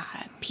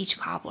peach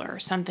cobbler or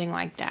something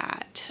like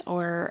that.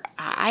 Or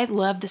I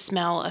love the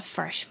smell of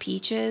fresh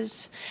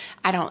peaches.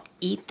 I don't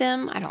eat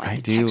them. I don't like I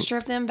the do. texture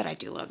of them, but I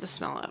do love the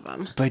smell of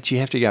them. But you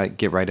have to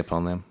get right up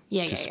on them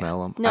Yeah, to yeah, yeah.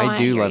 smell them. No, I I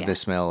do hear love ya. the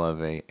smell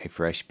of a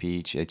fresh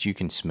peach that you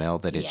can smell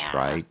that it's Yeah,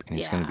 ripe and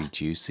it's going to yeah. be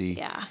juicy.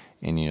 Yeah.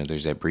 And,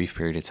 there's that brief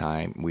period of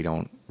time. We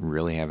don't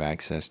really have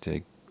access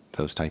to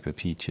those type of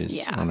peaches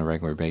Yeah. on a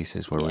regular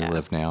basis where we Yeah.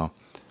 live now.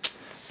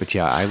 But,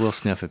 yeah, I will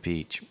sniff a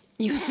peach.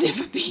 You sniff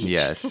a peach.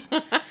 Yes.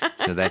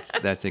 So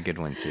that's a good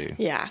one, too.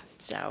 Yeah.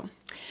 So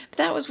but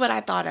that was what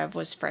I thought of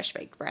was fresh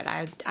baked bread.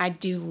 I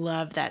do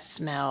love that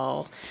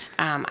smell.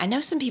 I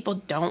know some people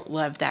don't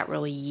love that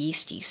really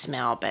yeasty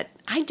smell, but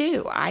I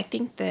do. I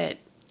think that,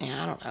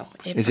 I don't know.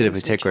 Is it a brings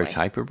me particular joy.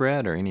 type of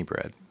bread or any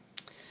bread?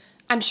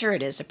 I'm sure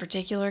it is a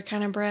particular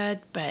kind of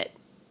bread, but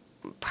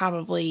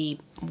probably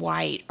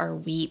white or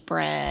wheat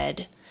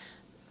bread.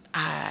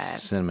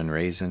 Cinnamon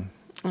raisin.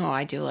 Oh,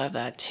 I do love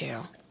that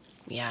too.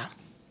 Yeah.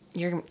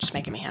 You're just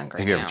making me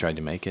hungry Have you now. ever tried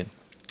to make it?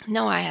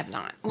 No, I have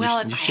not.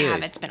 Well, you if I should.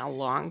 have, it's been a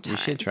long time. You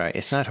should try it.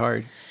 It's not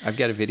hard. I've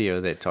got a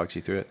video that talks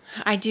you through it.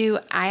 I do.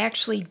 I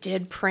actually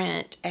did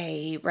print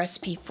a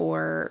recipe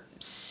for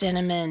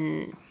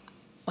cinnamon,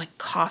 like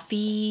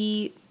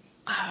coffee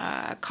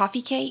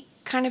cake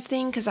kind of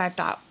thing, because I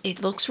thought it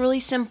looks really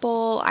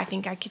simple. I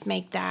think I could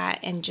make that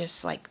and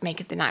just like make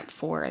it the night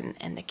before,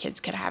 and the kids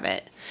could have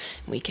it.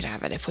 We could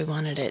have it if we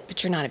wanted it.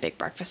 But you're not a big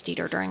breakfast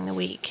eater during the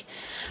week.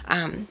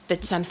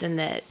 But something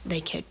that they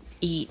could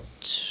eat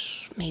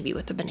maybe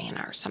with a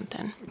banana or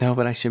something. No,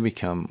 but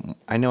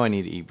I know I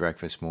need to eat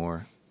breakfast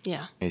more.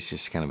 Yeah. It's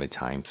just kind of a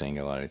time thing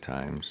a lot of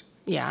times.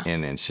 Yeah.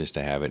 And it's just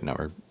a habit.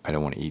 I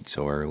don't want to eat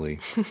so early.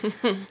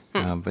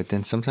 But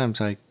then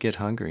sometimes I get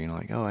hungry and I'm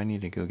like, oh, I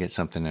need to go get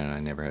something, and I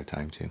never have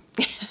time to.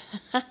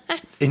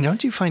 And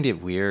don't you find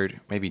it weird?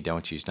 Maybe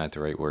don't use not the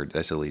right word.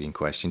 That's a leading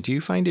question. Do you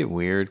find it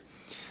weird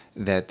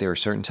that there are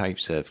certain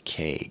types of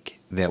cake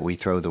that we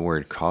throw the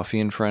word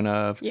coffee in front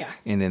of? Yeah.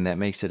 And then that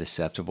makes it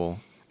acceptable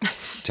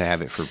to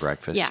have it for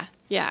breakfast? Yeah.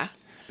 Yeah.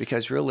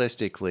 Because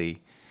realistically,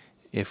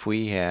 if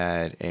we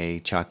had a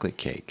chocolate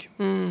cake,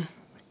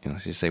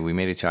 let's just say we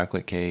made a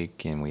chocolate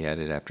cake and we had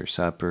it after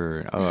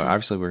supper.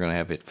 Obviously, we're going to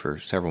have it for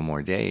several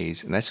more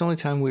days. And that's the only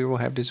time we will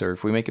have dessert.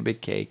 If we make a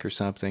big cake or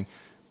something,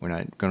 we're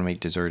not going to make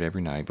dessert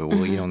every night, but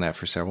we'll eat on that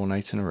for several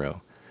nights in a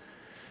row.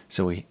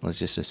 So let's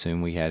just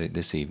assume we had it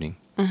this evening.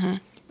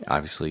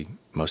 Obviously,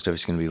 most of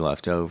it's going to be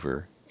left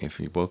over. If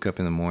you woke up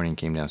in the morning,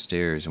 came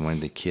downstairs, and one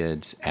of the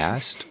kids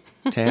asked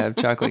to have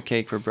chocolate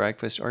cake for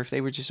breakfast, or if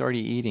they were just already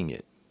eating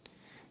it,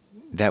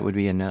 that would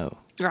be a no.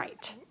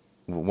 Right.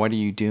 What are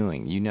you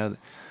doing?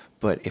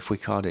 But if we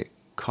called it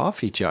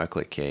coffee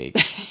chocolate cake,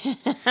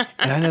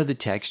 And I know the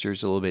texture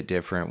is a little bit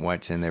different,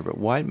 what's in there, but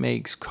what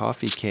makes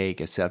coffee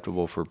cake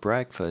acceptable for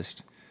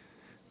breakfast,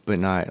 but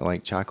not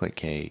like chocolate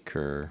cake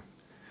or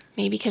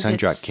Maybe because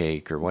sun-drop it's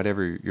cake or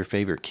whatever your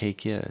favorite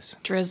cake is?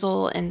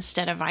 drizzle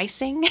instead of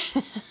icing,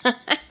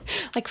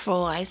 like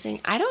full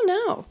icing. I don't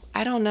know,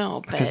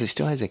 but Because it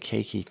still has a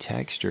cakey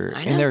texture.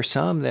 I And know. there are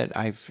some that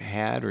I've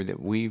had or that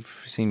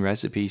we've seen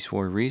recipes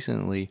for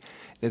recently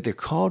that they're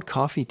called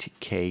coffee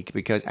cake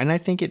because, and I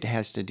think it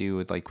has to do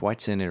with like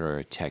what's in it or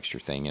a texture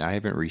thing. And I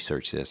haven't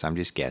researched this, I'm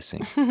just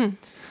guessing.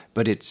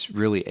 But it's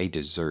really a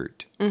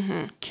dessert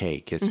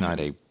cake, it's not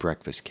a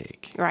breakfast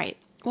cake. Right.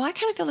 Well, I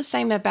kind of feel the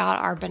same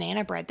about our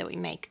banana bread that we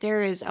make.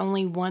 There is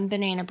only one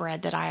banana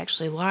bread that I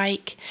actually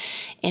like,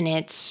 and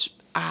it's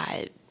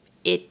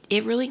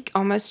it really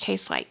almost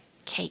tastes like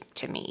cake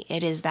to me.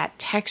 It is that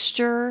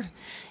texture.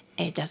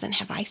 It doesn't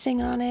have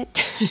icing on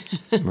it.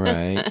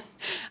 Right.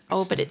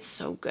 Oh, but it's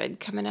so good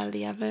coming out of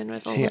the oven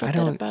with a See, little I bit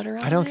of don't, butter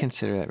on I don't it.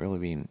 consider that really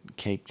being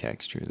cake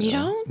texture, though. You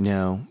don't?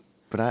 No.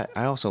 But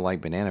I also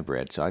like banana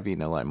bread, so I've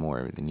eaten a lot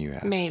more than you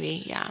have.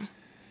 Maybe, yeah.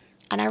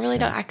 And I really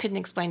don't, I couldn't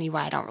explain to you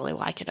why I don't really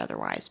like it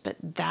otherwise, but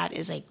that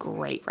is a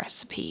great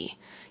recipe.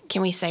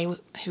 Can we say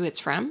who it's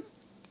from?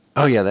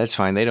 Oh, yeah, that's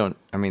fine. They're not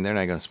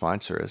going to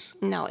sponsor us.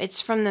 No,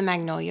 it's from the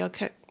Magnolia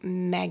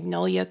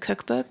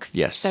Cookbook.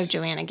 Yes. So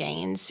Joanna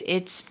Gaines.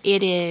 It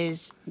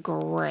is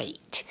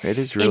great. It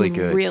is really and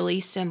good. Really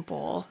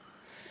simple.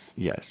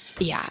 Yes.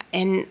 Yeah,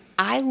 and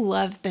I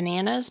love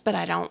bananas, but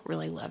I don't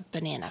really love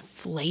banana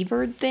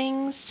flavored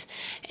things.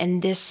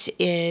 And this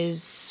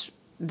is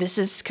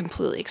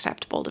completely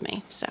acceptable to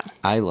me. So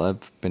I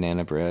love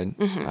banana bread.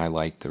 I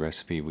like the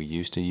recipe we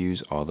used to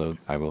use, although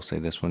I will say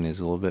this one is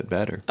a little bit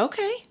better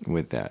okay,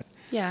 with that.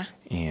 yeah.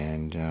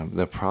 And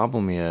the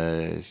problem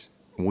is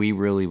we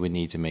really would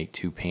need to make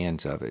 2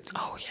 pans of it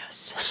Oh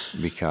yes.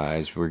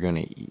 because we're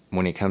going to,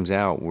 when it comes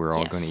out, we're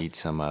all Yes. going to eat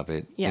some of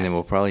it. Yes. And then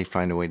we'll probably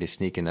find a way to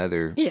sneak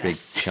another big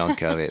Yes.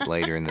 chunk of it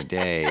later in the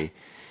day.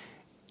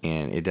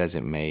 And it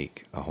doesn't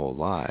make a whole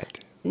lot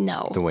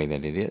No. the way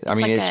that it is. I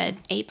It's mean, like it's, an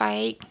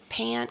 8x8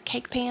 pan,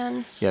 cake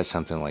pan. yeah,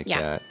 something like Yeah.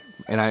 that.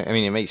 And I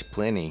mean, it makes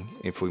plenty.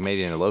 If we made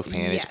it in a loaf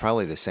pan, Yes. it's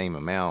probably the same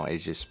amount.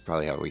 It's just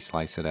probably how we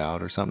slice it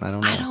out or something. I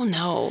don't know. I don't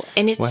know.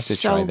 And it's We'll have to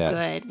try so that.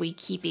 good. We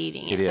keep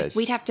eating it. It Like, is.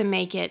 we'd have to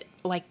make it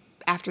like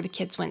after the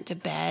kids went to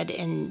bed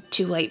and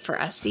too late for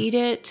us to eat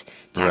it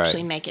to Right.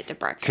 actually make it to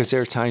breakfast. Because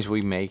there are times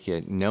we make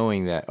it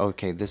knowing that,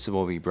 okay, this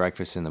will be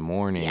breakfast in the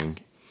morning,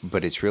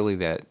 but it's really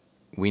that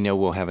we know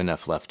we'll have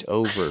enough left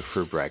over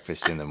for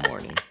breakfast in the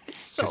morning.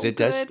 It's so Because it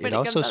does, good when it it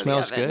also comes out of the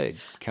smells oven. good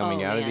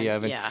coming Oh, out of the man,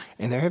 oven. yeah.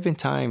 And there have been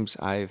times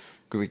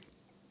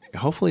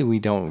hopefully we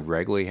don't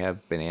regularly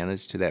have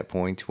bananas to that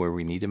point where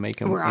we need to make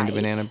them into Right.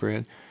 banana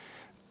bread.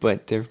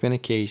 But there have been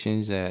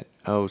occasions that,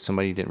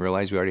 somebody didn't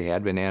realize we already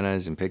had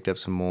bananas and picked up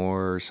some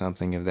more or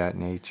something of that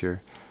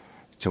nature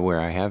to where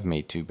I have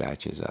made 2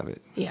 batches of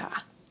it Yeah.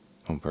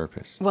 on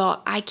purpose.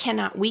 Well,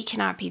 we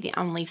cannot be the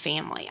only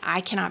family.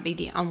 I cannot be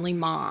the only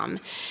mom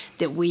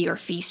that we are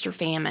feast or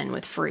famine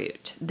with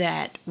fruit.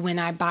 That when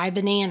I buy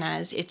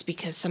bananas, it's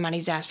because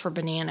somebody's asked for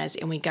bananas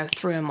and we go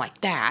through them like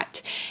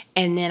that.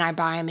 And then I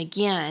buy them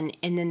again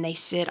and then they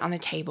sit on the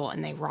table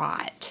and they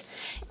rot.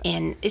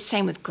 And it's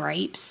same with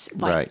grapes.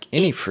 Like, Right.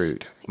 Any it's-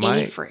 fruit.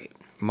 Any fruit.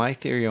 My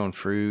theory on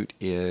fruit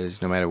is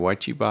no matter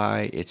what you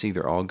buy, it's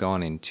either all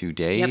gone in 2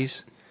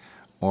 days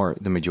or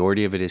the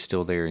majority of it is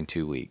still there in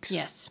 2 weeks.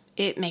 Yes.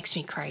 It makes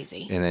me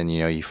crazy. And then,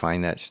 you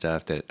find that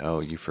stuff that,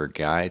 you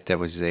forgot that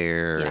was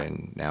there Yeah.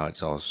 and now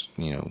it's all,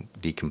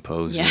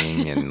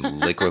 decomposing and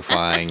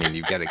liquefying and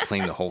you've got to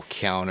clean the whole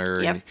counter.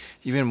 Yep. And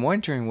you've been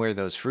wondering where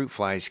those fruit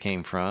flies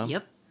came from.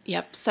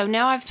 Yep. So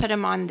now I've put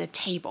them on the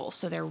table.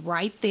 So they're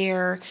right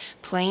there,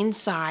 plain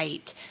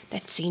sight.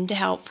 That seemed to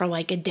help for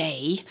like a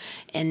day.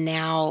 And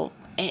now,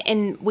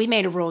 and we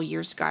made a rule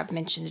years ago, I've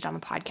mentioned it on the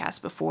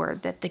podcast before,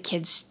 that the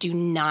kids do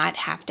not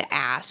have to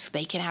ask.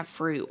 They can have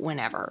fruit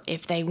whenever.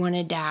 If they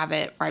wanted to have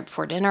it right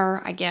before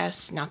dinner, I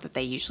guess. Not that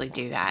they usually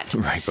do that.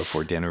 Right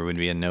before dinner would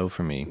be a no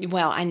for me.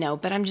 Well, I know,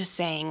 but I'm just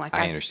saying, like,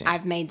 I understand.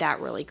 I've made that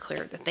really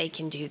clear that they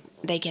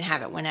can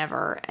have it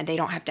whenever, and they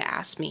don't have to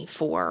ask me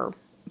for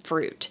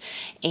fruit.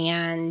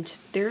 And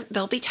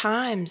there'll be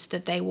times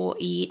that they will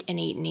eat and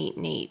eat and eat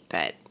and eat,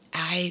 but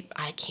I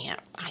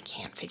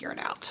can't figure it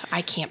out.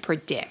 I can't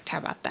predict. How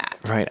about that?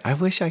 Right. I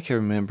wish I could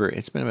remember.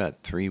 It's been about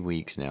 3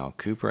 weeks now.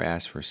 Cooper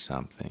asked for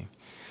something.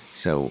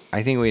 So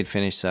I think we had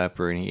finished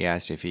supper and he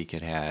asked if he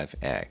could have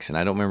X. And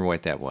I don't remember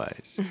what that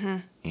was. Mm-hmm.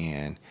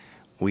 And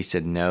we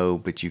said, no,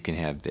 but you can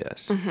have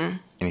this. Mm-hmm. And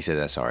he said,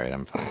 that's all right.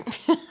 I'm fine.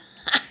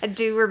 I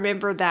do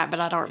remember that, but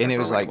I don't remember And it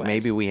was what like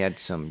maybe we had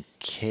some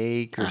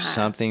cake or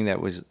something that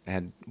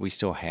we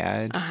still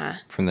had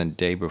from the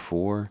day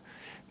before.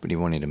 But he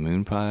wanted a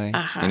moon pie.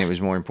 And it was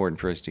more important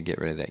for us to get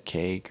rid of that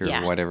cake or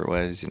Yeah. whatever it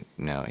was. And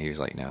no, he was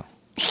like, no,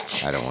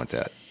 I don't want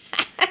that.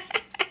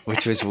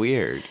 Which was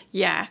weird.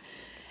 Yeah.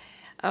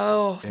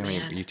 Oh, I man.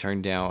 mean, you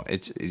turn down,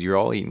 you're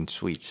all eating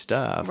sweet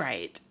stuff.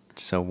 Right.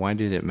 So why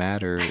did it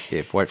matter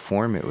if what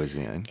form it was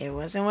in? It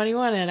wasn't what he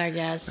wanted, I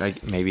guess.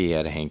 Like maybe he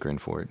had a hankering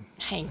for it.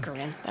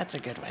 Hankering. That's a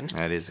good one.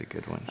 That is a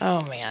good one.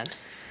 Oh, man.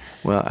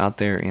 Well, out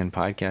there in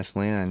podcast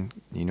land,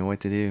 you know what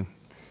to do.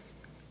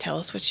 Tell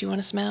us what you want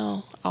to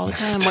smell all the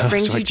time. Tell What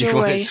brings us you what you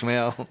want joy? to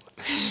smell.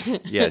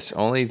 Yes,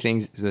 only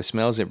the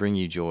smells that bring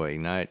you joy,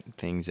 not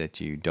things that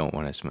you don't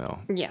want to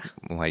smell. Yeah.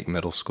 Like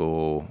middle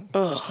school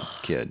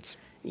kids.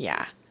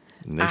 Yeah.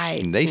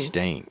 They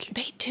stink.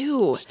 They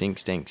do. Stink,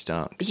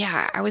 stunk.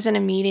 Yeah, I was in a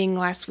meeting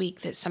last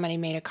week that somebody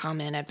made a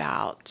comment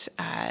about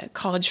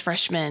college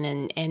freshmen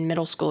and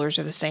middle schoolers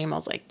are the same. I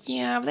was like,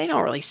 yeah, but they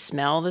don't really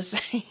smell the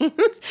same.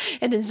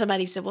 And then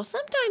somebody said, well,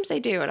 sometimes they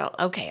do. And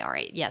okay, all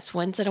right, yes,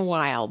 once in a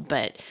while.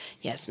 But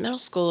yes, middle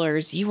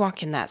schoolers, you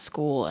walk in that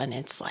school and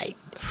it's like,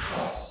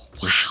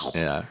 wow.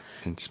 Yeah,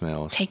 it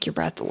smells. Take your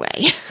breath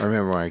away. I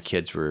remember when our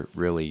kids were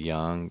really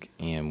young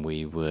and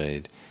we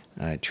would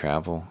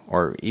travel,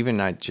 or even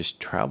not just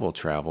travel,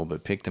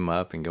 but pick them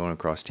up and going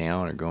across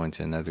town or going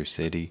to another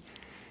city.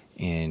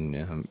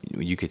 And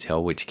you could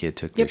tell which kid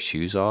took their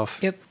shoes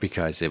off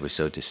because it was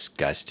so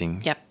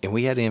disgusting. Yep. And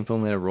we had to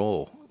implement a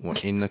rule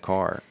in the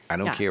car. I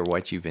don't Yeah. care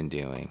what you've been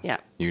doing. Yeah.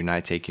 You're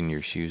not taking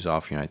your shoes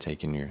off. You're not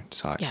taking your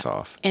socks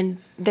off. And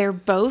they're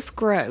both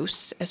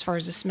gross as far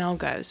as the smell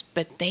goes,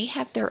 but they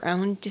have their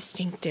own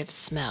distinctive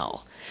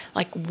smell.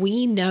 Like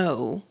we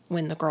know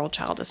when the girl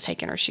child is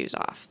taking her shoes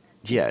off.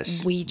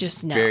 Yes. We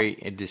just know. Very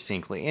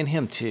distinctly. And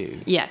him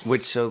too. Yes.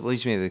 Which so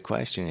leads me to the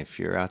question, if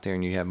you're out there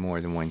and you have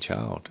more than one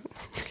child,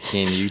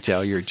 can you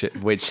tell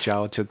which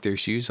child took their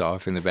shoes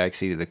off in the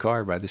backseat of the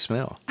car by the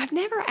smell? I've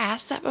never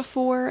asked that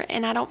before,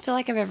 and I don't feel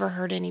like I've ever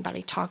heard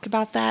anybody talk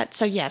about that.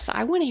 So yes,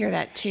 I want to hear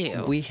that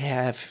too. We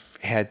have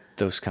had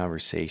those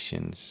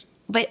conversations.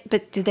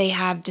 But do they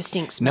have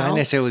distinct smells? Not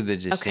necessarily the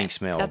distinct Okay,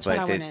 smell, that's but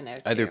what I wanna know,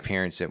 other too.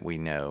 parents that we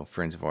know,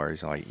 friends of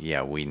ours, like,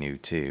 yeah, we knew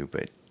too,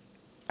 but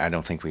I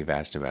don't think we've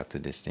asked about the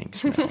distinct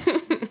smells.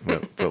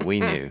 but we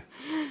knew.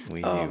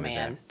 We Oh knew with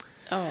man.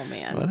 that. Oh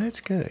man. Well, that's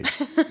good.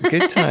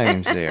 Good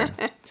times there.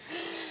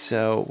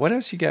 So, what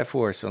else you got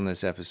for us on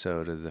this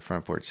episode of the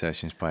Front Porch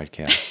Sessions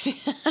podcast?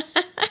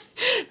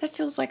 That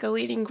feels like a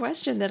leading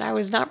question that I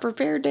was not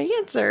prepared to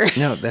answer.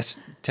 No, that's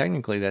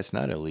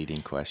not a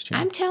leading question.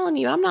 I'm telling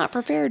you, I'm not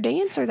prepared to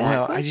answer that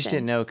Well, question. I just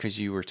didn't know because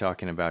you were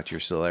talking about your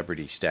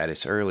celebrity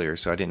status earlier,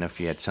 so I didn't know if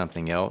you had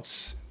something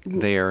else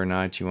there or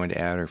not you wanted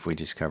to add, or if we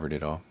just covered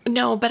it all.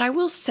 No, but I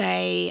will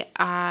say,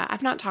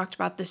 I've not talked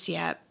about this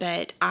yet,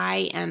 but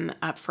I am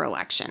up for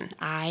election.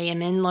 I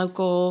am in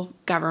local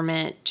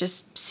government,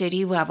 just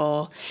city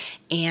level,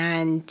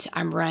 and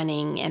I'm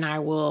running, and I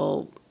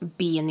will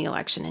be in the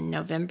election in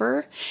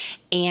November.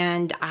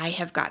 And I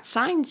have got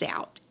signs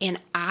out, and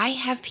I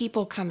have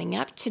people coming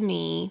up to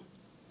me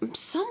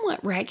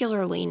somewhat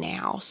regularly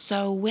now.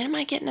 So when am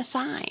I getting a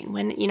sign?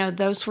 When,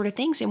 those sort of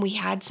things. And we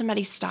had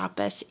somebody stop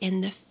us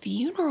in the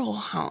funeral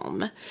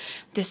home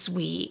this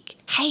week.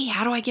 Hey,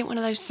 how do I get one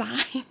of those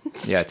signs?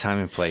 Yeah, time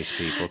and place,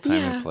 people. Time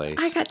and place.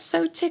 I got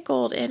so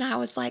tickled and I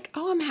was like,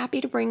 oh, I'm happy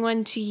to bring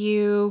one to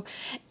you.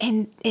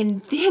 And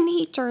then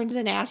he turns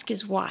and asks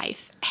his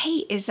wife,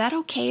 hey, is that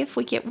okay if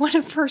we get one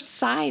of her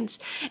signs?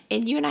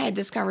 And you and I had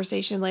this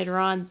conversation later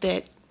on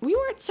that we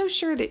weren't so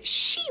sure that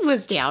she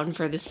was down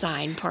for the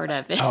sign part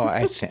of it. Oh,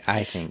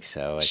 I think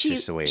so. It's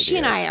just the way it is. She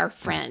and I are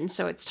friends,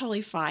 so it's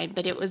totally fine.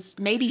 But it was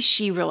maybe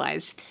she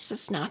realized this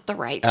is not the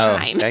right Oh,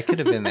 time. that could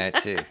have been that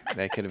too.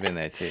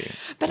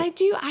 But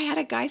I had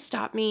a guy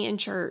stop me in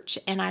church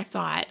and I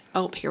thought,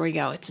 oh, here we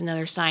go. It's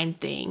another sign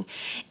thing.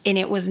 And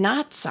it was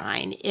not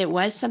sign. It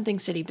was something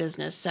city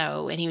business.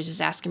 So, and he was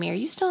just asking me, are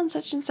you still in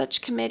such and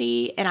such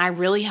committee? And I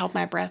really held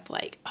my breath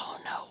like, oh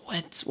no,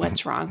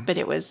 what's wrong? But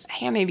it was,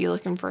 hey, I may be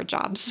looking for a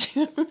job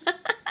soon.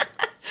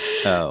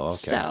 Oh,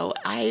 okay. So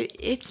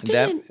it's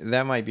been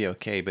that might be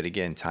okay, but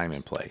again, time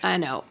and place. I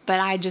know, but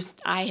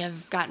I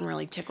have gotten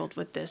really tickled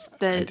with this.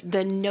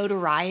 The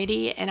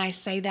notoriety, and I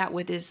say that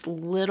with as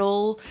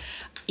little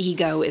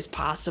ego as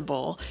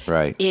possible.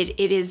 Right.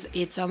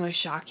 It's almost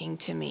shocking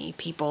to me.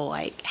 People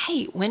like,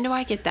 hey, when do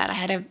I get that? I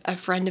had a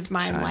friend of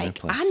mine Time and like,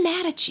 place. I'm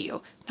mad at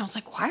you. And I was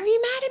like, why are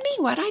you mad at me?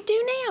 What do I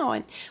do now?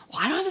 And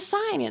why don't I have a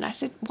sign? And I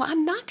said, well,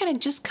 I'm not going to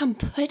just come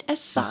put a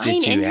sign in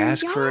Did you your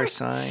ask for a yard.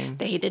 sign?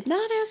 They did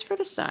not ask for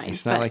the sign.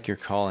 It's not but like you're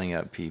calling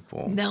up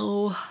people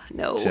no.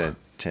 to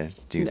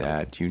do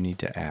that. You need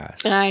to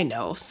ask. I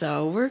know.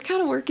 So we're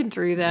kind of working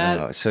through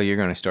that. So you're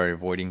going to start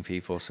avoiding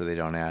people so they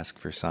don't ask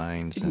for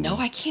signs and No,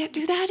 I can't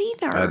do that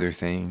either. other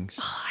things.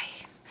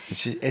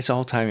 It's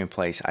all time and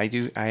place. I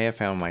have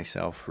found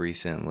myself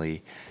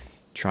recently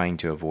trying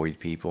to avoid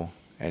people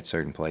at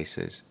certain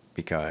places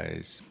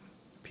because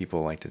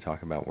people like to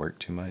talk about work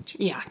too much.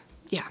 Yeah.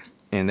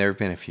 And there have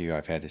been a few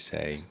I've had to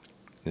say,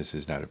 this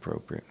is not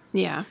appropriate.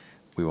 Yeah.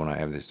 We will not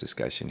have this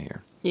discussion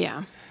here.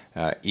 Yeah.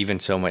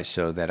 Even so much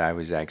so that I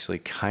was actually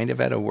kind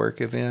of at a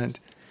work event.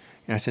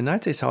 And I said,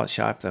 not to talk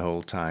shop the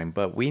whole time,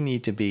 but we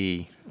need to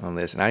be on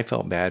this. And I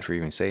felt bad for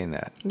even saying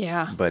that.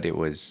 Yeah. But it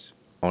was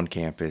on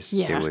campus.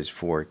 Yeah. It was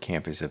for a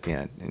campus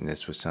event, and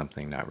this was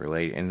something not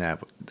related. And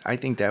that I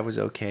think that was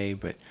okay,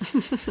 but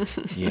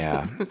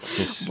yeah,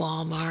 just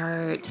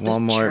Walmart, the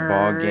Walmart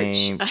ball church.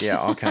 games, yeah,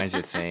 all kinds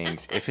of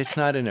things. If it's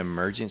not an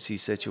emergency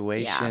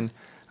situation,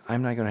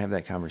 I'm not going to have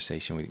that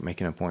conversation with you.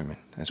 Make an appointment.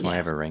 That's why I Yeah.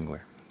 have a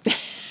Wrangler.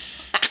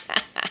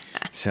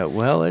 So,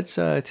 well, let's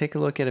take a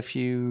look at a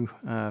few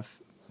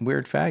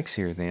weird facts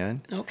here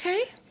then,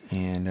 Okay.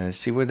 and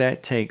see where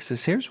that takes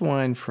us. Here's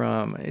one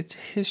from, it's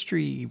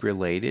history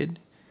related,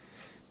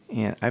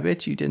 and I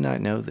bet you did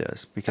not know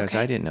this because Okay.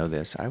 I didn't know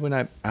this. I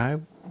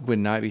would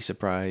not be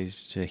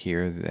surprised to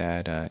hear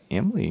that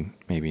Emily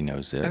maybe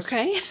knows this.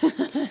 Okay.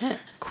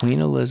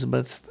 Queen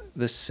Elizabeth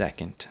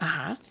II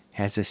Uh-huh.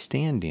 has a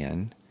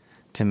stand-in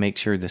to make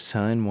sure the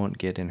sun won't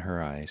get in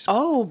her eyes.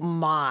 Oh,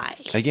 my.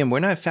 Again, we're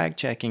not fact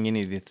checking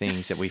any of the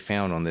things that we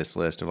found on this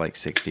list of like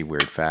 60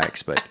 weird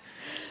facts, but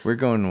we're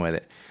going with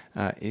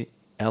it.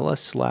 Ella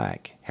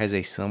Slack has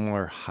a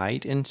similar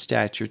height and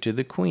stature to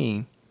the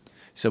Queen,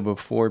 so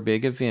before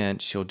big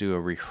events, she'll do a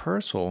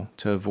rehearsal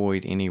to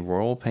avoid any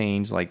royal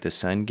pains like the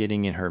sun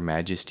getting in Her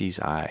Majesty's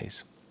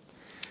eyes.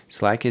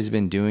 Slack has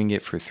been doing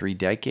it for 3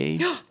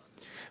 decades,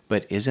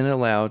 but isn't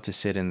allowed to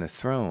sit in the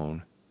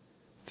throne,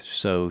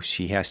 so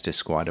she has to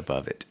squat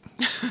above it.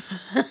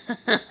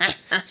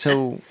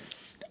 So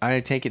I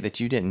take it that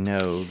you didn't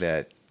know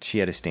that she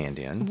had a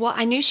stand-in. Well,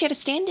 I knew she had a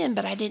stand-in,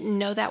 but I didn't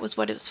know that was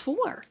what it was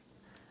for.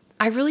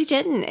 I really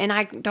didn't, and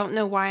I don't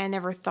know why I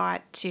never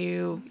thought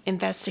to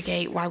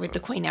investigate why would the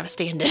Queen have a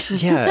stand-in.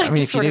 Yeah, I mean, just if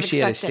you sort knew of she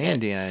had a accepted it.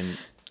 stand-in,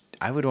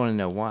 I would want to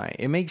know why.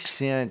 It makes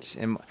sense,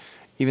 and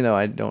even though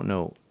I don't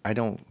know, I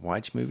don't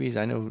watch movies.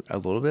 I know a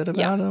little bit Yeah.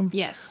 about them.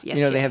 Yes, You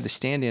know, they have the yes.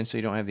 stand-in, so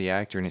you don't have the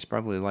actor, and it's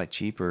probably a lot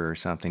cheaper or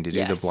something to do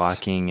the Yes.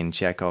 blocking and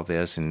check all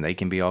this, and they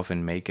can be off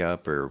in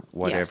makeup or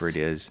whatever Yes. it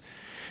is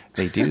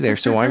they do there.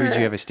 So why would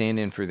you have a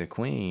stand-in for the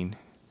Queen?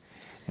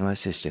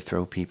 Unless it's to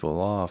throw people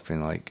off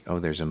and like, oh,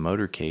 there's a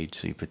motorcade,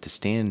 so you put the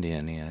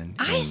stand-in in,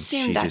 I and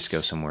assume she that's just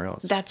goes somewhere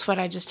else. That's what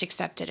I just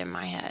accepted in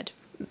my head.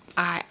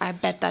 I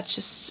bet that's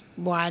just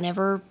why I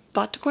never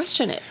thought to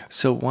question it.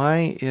 So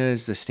why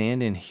is the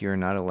stand-in here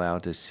not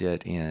allowed to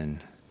sit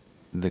in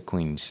the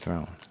Queen's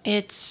throne?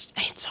 It's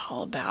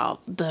all about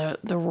the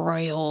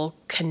royal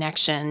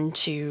connection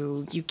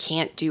to you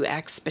can't do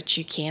X but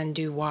you can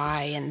do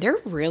Y, and they're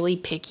really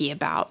picky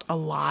about a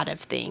lot of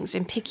things,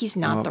 and picky's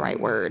not the right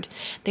word.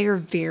 They are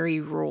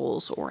very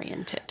rules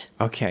oriented.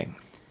 Okay,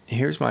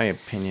 here's my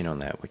opinion on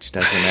that, which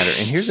doesn't matter.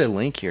 And here's a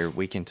link here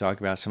we can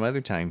talk about some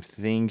other time,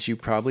 things you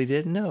probably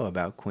didn't know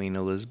about Queen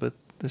Elizabeth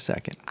II.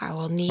 I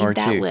will need Or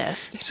that two.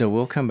 list. So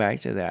we'll come back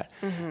to that.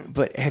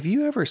 But have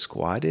you ever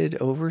squatted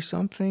over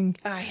something?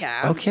 I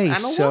have. Okay, I'm a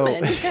so-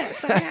 woman.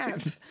 Yes, I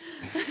have.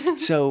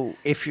 So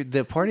if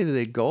the part of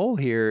the goal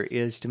here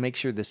is to make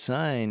sure the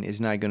sun is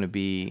not going to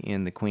be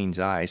in the Queen's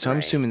eye. So I'm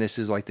Right. assuming this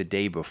is like the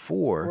day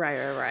before.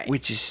 Right.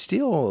 Which is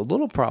still a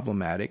little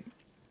problematic.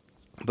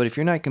 But if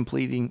you're not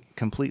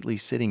completely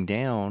sitting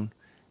down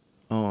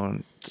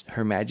on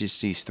Her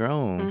Majesty's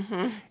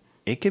throne,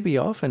 it could be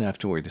off enough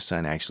to where the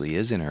sun actually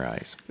is in her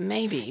eyes.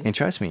 Maybe. And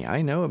trust me,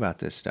 I know about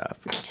this stuff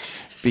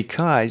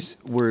because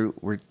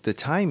the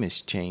time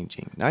is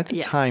changing. Not the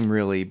Yes. time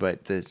really,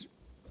 but the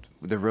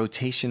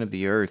rotation of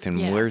the earth and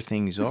Yeah. where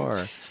things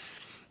are.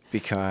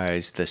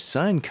 Because the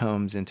sun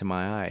comes into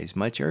my eyes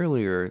much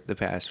earlier the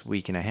past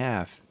week and a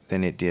half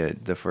than it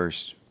did the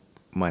first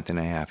month and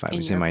a half I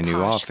was in your my new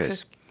posh,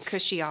 office.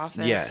 Cushy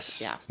office.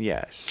 Yes. Yeah.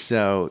 Yes.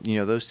 So,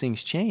 those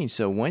things change.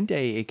 So one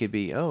day it could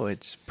be, oh,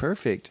 it's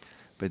perfect,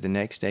 but the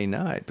next day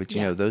not. But,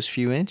 Yeah. those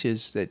few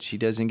inches that she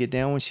doesn't get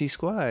down when she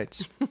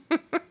squats,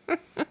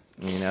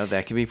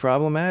 that could be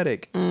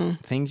problematic.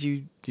 Things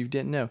you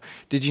didn't know.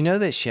 Did you know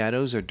that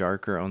shadows are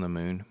darker on the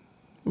moon?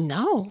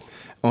 No.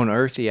 On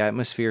Earth, the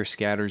atmosphere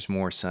scatters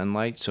more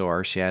sunlight, so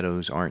our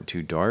shadows aren't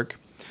too dark.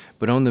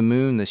 But on the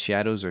moon, the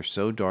shadows are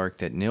so dark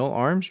that Neil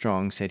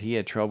Armstrong said he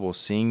had trouble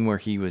seeing where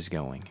he was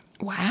going.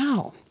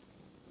 Wow.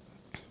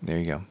 There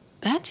you go.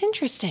 That's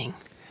interesting.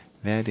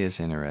 That is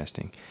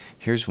interesting.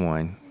 Here's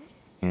one,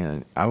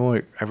 and I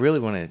really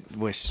want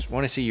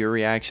to see your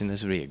reaction.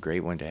 This would be a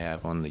great one to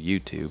have on the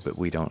YouTube, but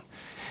we don't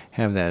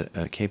have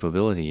that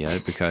capability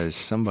yet because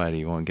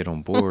somebody won't get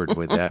on board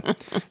with that.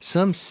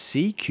 Some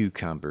sea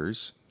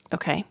cucumbers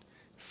Okay.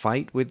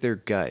 fight with their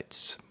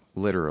guts,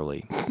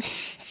 literally.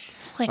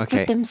 Like Okay.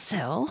 with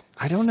themselves?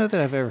 I don't know that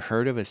I've ever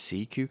heard of a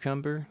sea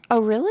cucumber. Oh,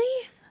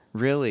 really?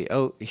 Really?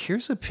 Oh,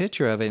 here's a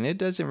picture of it, and it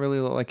doesn't really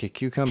look like a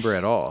cucumber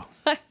at all.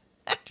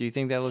 Do you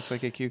think that looks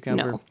like a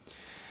cucumber?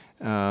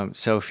 No.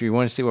 So if you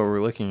want to see what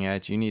we're looking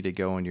at, you need to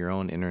go on your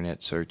own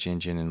internet search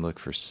engine and look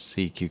for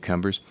sea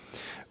cucumbers.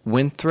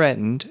 When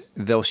threatened,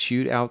 they'll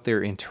shoot out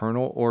their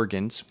internal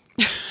organs,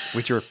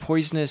 which are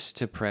poisonous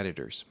to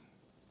predators.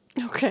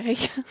 Okay.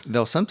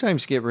 They'll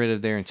sometimes get rid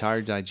of their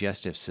entire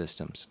digestive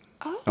systems.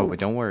 Oh. But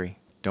don't worry.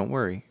 Don't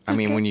worry. I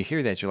mean, Okay. when you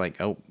hear that, you're like,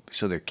 oh,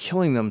 so they're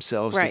killing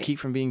themselves to Right. keep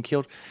from being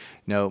killed.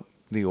 No,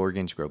 the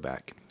organs grow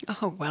back.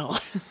 Oh, well.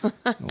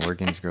 The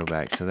organs grow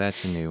back. So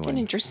that's a new It's an one.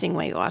 interesting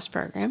weight loss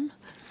program.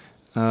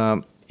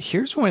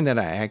 Here's one that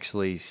I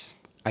actually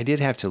I did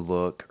have to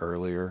look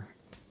earlier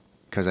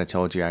because I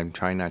told you I'm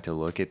trying not to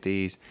look at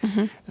these.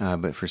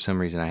 But for some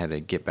reason, I had to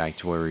get back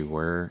to where we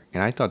were.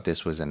 And I thought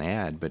this was an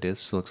ad, but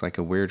this looks like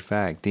a weird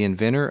fact. The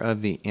inventor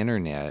of the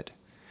internet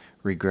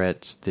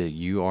regrets the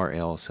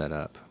URL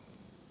setup.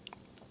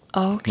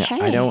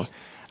 Okay. Now,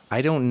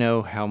 I don't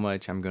know how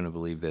much I'm going to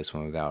believe this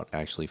one without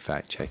actually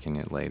fact checking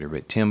it later.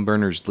 But Tim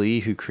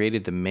Berners-Lee, who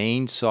created the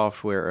main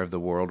software of the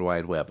World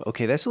Wide Web.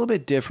 Okay, that's a little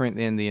bit different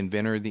than the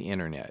inventor of the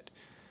internet.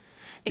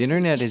 The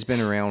internet has been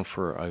around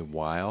for a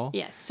while.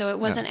 Yes, so it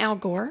wasn't Al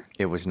Gore.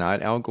 It was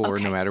not Al Gore,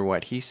 Okay. no matter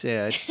what he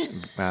said,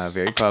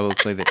 very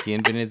publicly that he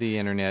invented the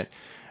internet.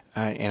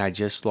 And I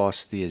just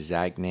lost the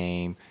exact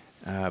name,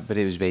 but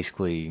it was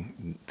basically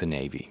the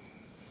Navy.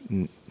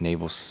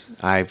 Naval.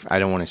 I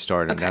don't want to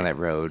start down that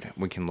road.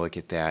 We can look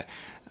at that.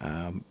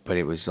 But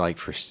it was like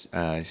for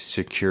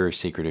secure,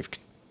 secretive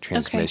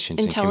transmissions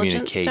and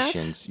Intelligence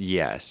communications. stuff?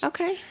 Yes.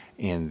 Okay.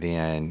 And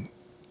then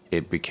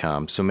it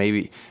becomes, so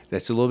maybe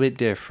that's a little bit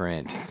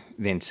different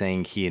than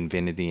saying he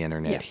invented the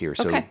internet here.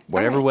 So Okay.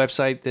 whatever All right.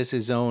 website this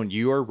is on,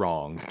 you are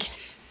wrong.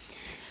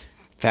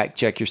 Fact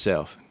check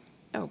yourself.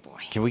 Oh boy.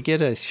 Can we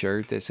get a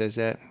shirt that says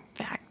that?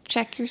 Fact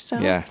check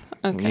yourself. Yeah.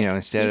 Okay. You know,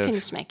 instead you of- can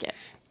just make it.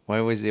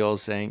 What was the old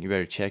saying? You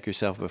better check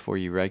yourself before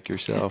you wreck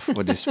yourself.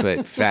 We'll just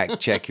put fact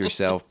check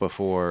yourself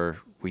before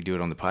we do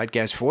it on the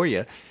podcast for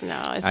you.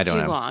 No, it's I don't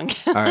too know. long.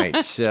 All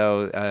right.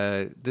 So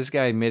this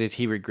guy admitted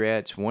he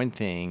regrets one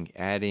thing,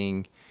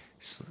 adding,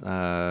 is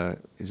that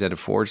a / 2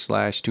 forward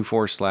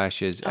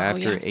slashes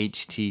after yeah.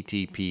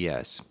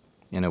 HTTPS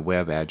in a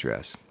web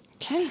address.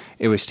 Okay.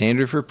 It was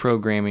standard for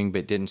programming,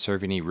 but didn't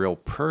serve any real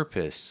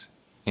purpose.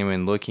 And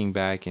when looking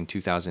back in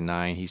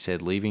 2009, he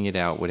said leaving it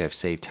out would have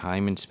saved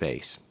time and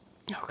space.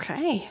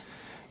 Okay.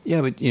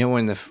 Yeah, but you know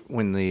when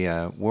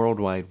the World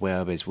Wide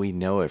Web, as we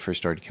know it, first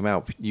started to come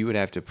out, you would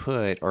have to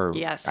put, or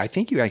Yes. I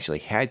think you actually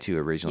had to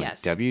originally,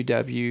 Yes.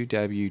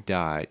 www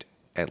dot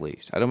at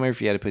least. I don't remember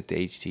if you had to put the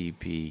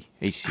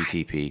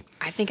HTTP.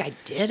 I think I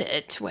did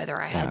it,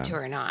 whether I had to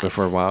or not. But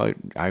for a while,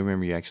 I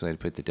remember you actually had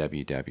to put the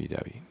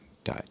www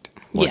dot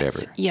whatever.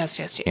 Yes.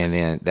 And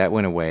then that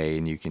went away,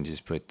 and you can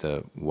just put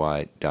the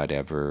what dot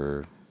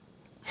ever,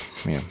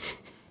 you know,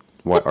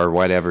 what or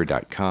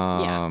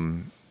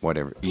whatever.com.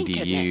 Whatever, Thank edu.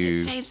 goodness,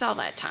 it saves all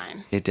that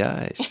time. It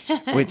does,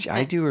 which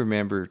I do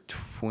remember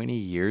 20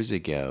 years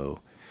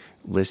ago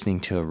listening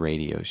to a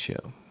radio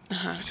show.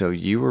 So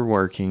you were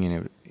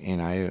working,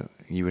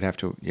 you would have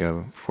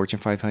to, Fortune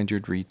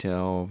 500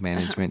 retail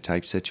management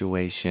type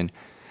situation.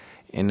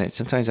 And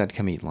sometimes I'd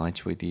come eat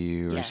lunch with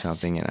you or Yes.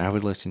 something, and I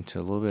would listen to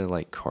a little bit of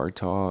like Car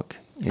Talk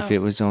if it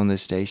was on the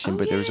station, Oh,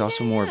 but there was yeah,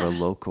 also yeah, more of a yeah.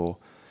 local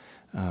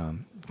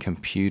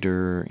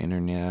computer,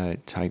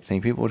 internet type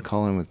thing. People would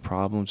call in with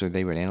problems or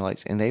they would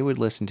analyze, and they would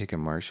listen to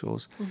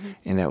commercials.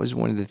 And that was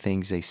one of the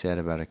things they said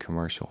about a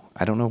commercial.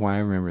 I don't know why I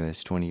remember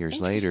this 20 years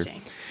later.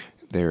 Interesting.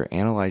 They're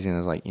analyzing. I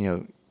was like,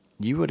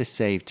 you would have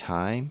saved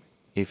time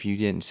if you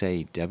didn't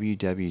say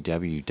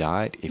www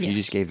dot, if you Yes.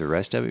 just gave the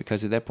rest of it,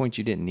 because at that point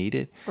you didn't need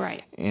it.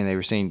 Right. And they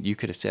were saying you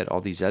could have said all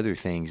these other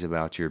things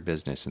about your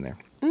business in there.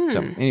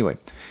 So anyway,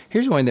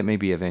 here's one that may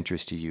be of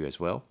interest to you as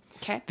well.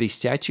 Okay. The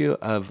Statue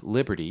of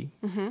Liberty.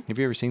 Have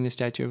you ever seen the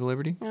Statue of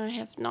Liberty? I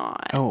have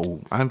not.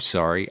 Oh, I'm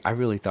sorry. I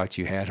really thought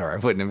you had, or I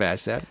wouldn't have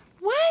asked that.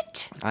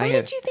 What? I Why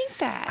have- did you think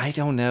that? I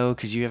don't know,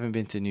 because you haven't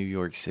been to New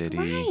York City.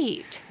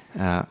 Right.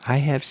 I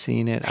have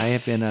seen it. I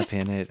have been up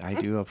in it. I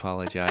do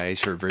apologize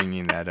for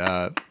bringing that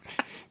up.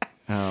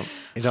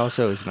 It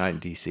also is not in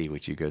D.C.,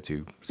 which you go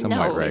to somewhat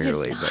No, it is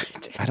regularly. not.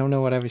 But I don't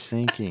know what I was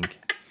thinking.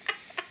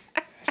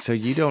 So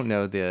you don't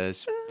know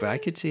this, but I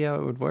could see how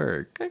it would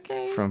work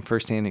Okay. from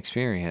firsthand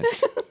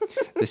experience.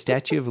 The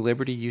Statue of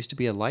Liberty used to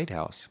be a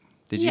lighthouse.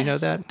 Did you know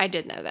Yes, that? I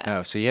did know that.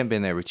 Oh, so you haven't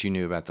been there, but you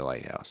knew about the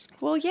lighthouse.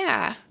 Well,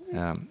 yeah.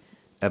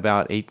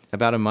 About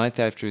a month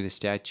after the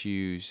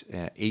statue's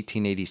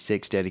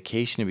 1886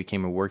 dedication, it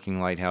became a working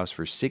lighthouse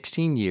for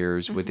 16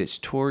 years with its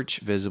torch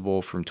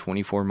visible from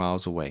 24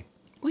 miles away.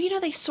 Well,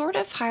 they sort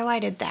of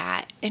highlighted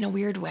that in a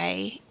weird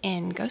way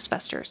in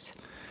Ghostbusters.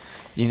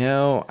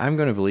 I'm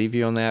going to believe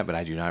you on that, but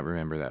I do not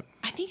remember that.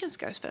 I think it was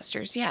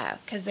Ghostbusters, yeah,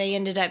 because they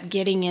ended up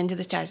getting into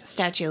the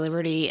Statue of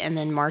Liberty and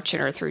then marching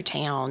her through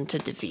town to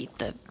defeat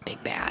the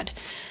big bad.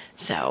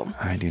 So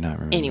I do not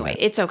remember. anyway,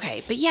 that. it's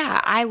okay. But yeah,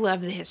 I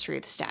love the history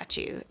of the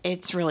statue.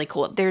 It's really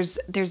cool. There's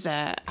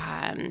a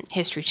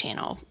History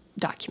Channel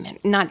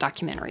not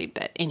documentary,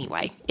 but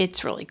anyway,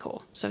 it's really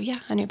cool. So yeah,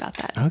 I knew about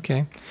that.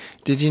 Okay.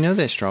 Did you know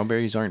that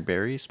strawberries aren't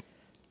berries?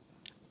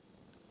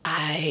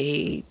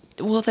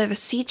 The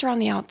seeds are on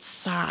the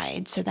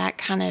outside, so that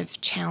kind of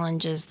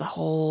challenges the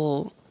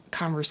whole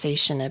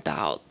conversation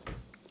about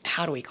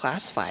how do we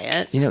classify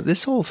it.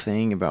 This whole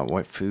thing about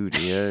what food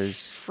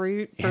is.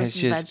 Fruit it has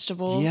versus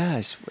vegetable.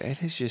 Yes, it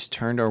has just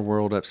turned our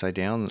world upside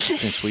down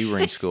since we were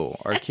in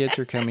school. Our kids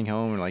are coming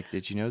home and like,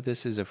 did you know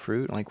this is a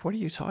fruit? I'm like, what are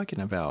you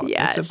talking about?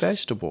 Yes. It's a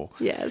vegetable.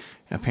 Yes.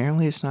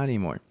 Apparently it's not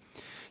anymore.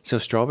 So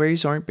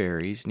strawberries aren't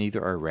berries,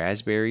 neither are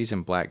raspberries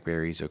and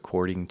blackberries,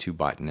 according to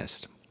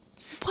botanists.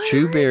 What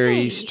True are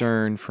berries they?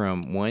 turn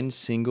from one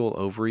single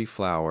ovary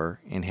flower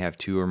and have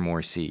 2 or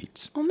more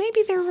seeds. Well,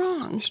 maybe they're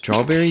wrong.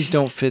 Strawberries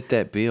don't fit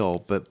that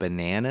bill, but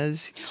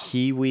bananas,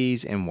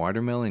 kiwis, and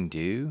watermelon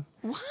do.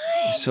 What?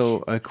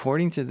 So,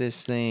 according to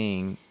this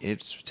thing,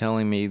 it's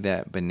telling me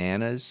that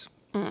bananas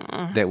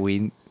that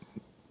we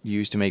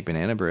use to make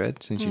banana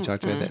bread, since you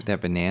talked about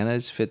that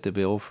bananas fit the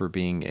bill for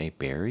being a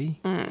berry?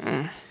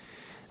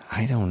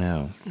 I don't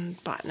know.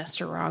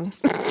 Botanists are wrong.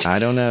 I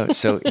don't know.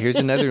 So here's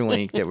another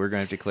link that we're going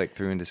to have to click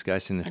through and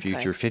discuss in the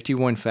future.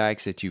 51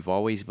 facts that you've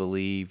always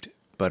believed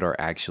but are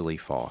actually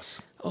false.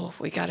 Oh,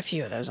 we got a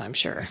few of those, I'm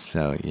sure.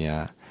 So,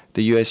 yeah.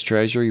 The U.S.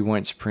 Treasury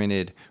once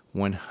printed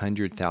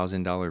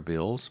 $100,000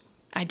 bills.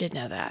 I did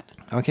know that.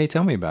 Okay,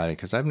 tell me about it,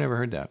 because I've never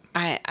heard that.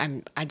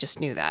 I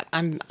just knew that.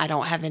 I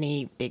don't have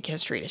any big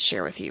history to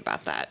share with you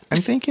about that.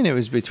 I'm thinking it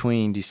was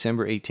between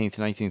December 18th,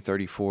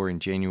 1934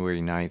 and January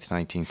 9th,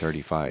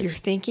 1935. You're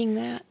thinking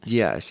that?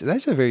 Yes,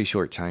 that's a very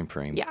short time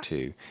frame, Yeah.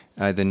 too.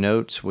 The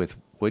notes with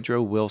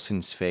Woodrow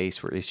Wilson's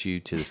face were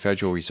issued to the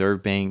Federal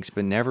Reserve banks,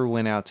 but never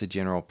went out to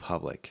general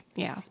public,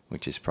 Yeah.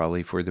 which is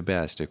probably for the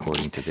best,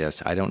 according to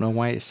this. I don't know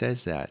why it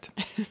says that.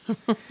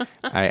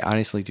 I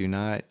honestly do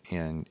not,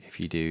 and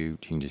if you do, you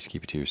can just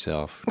keep it to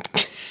yourself.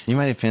 You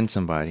might offend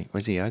somebody.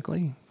 Was he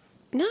ugly?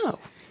 No.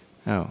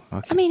 Oh,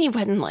 okay. I mean, he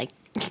wasn't like,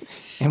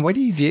 And what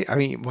do you do? I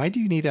mean, why do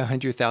you need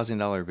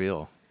 $100,000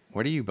 bill?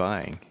 What are you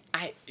buying?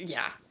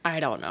 I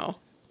don't know.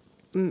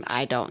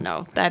 I don't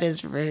know. That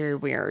is very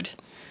weird.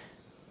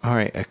 All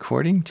right,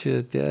 according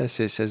to this,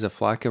 it says a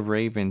flock of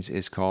ravens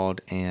is called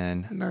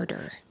an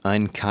Murder.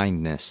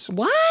 unkindness.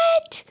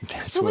 What?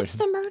 That's So what- what's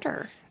the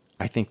murder?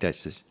 I think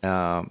that's just,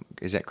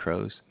 is that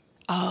crows?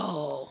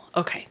 Oh,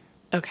 okay.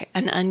 Okay.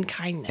 An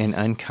unkindness. An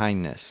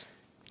unkindness.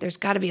 There's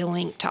got to be a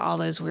link to all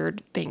those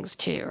weird things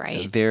too,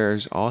 right? They're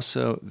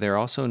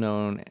also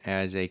known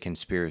as a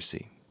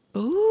conspiracy.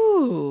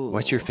 Ooh.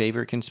 What's your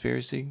favorite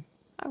conspiracy?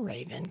 A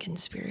raven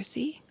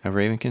conspiracy? A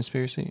raven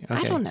conspiracy?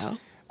 Okay. I don't know.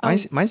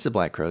 Mine's the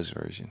Black Crowes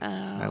version.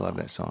 I love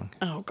that song.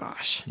 Oh,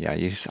 gosh. Yeah,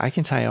 I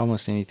can tie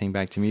almost anything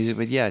back to music.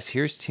 But yes,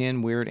 here's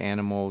 10 weird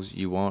animals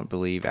you won't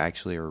believe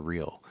actually are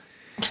real.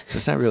 So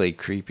it's not really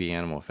creepy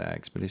animal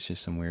facts, but it's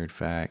just some weird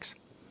facts.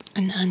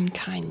 An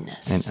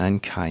unkindness. An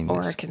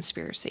unkindness. Or a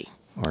conspiracy.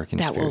 Or a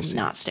That will conspiracy.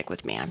 not stick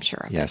with me, I'm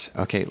sure of it. Yes.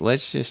 Okay,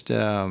 let's just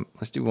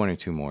let's do one or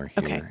two more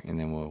here, Okay. and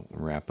then we'll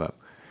wrap up.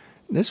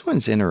 This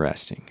one's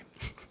interesting.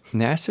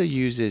 NASA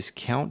uses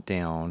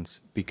countdowns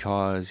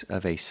because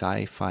of a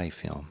sci-fi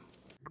film.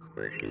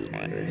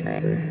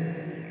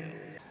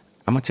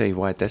 I'm gonna tell you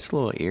what, that's a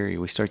little eerie.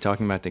 We start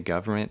talking about the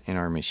government, and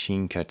our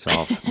machine cuts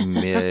off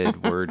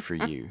mid-word for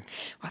you.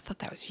 I thought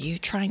that was you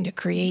trying to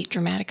create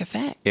dramatic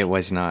effect. It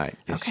was not.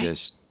 It's Okay.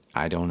 just,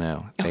 I don't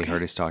know. They Okay.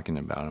 heard us talking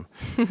about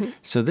them.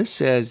 So this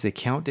says the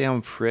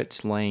countdown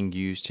Fritz Lang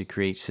used to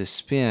create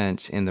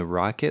suspense in the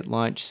rocket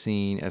launch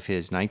scene of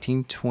his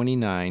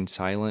 1929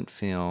 silent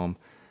film,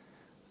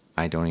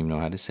 I don't even know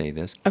how to say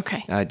this.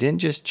 Okay. Didn't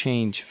just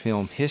change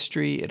film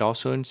history, it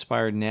also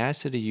inspired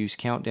NASA to use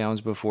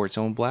countdowns before its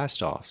own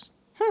blast-offs.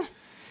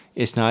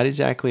 It's not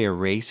exactly a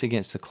race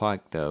against the clock,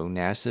 though.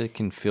 NASA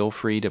can feel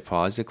free to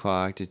pause the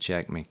clock to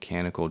check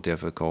mechanical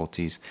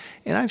difficulties,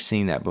 and I've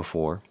seen that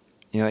before.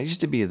 You know, it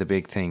used to be the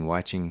big thing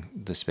watching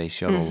the space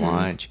shuttle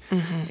launch,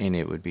 and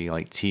it would be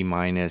like T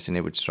minus, and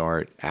it would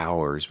start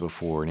hours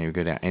before, and it would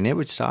go down, and it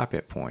would stop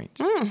at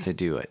points to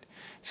do it.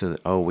 So,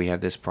 that, we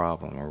have this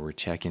problem, or we're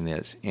checking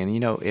this. And, you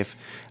know, if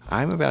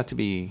I'm about to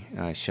be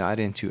shot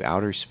into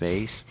outer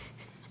space,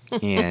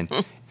 and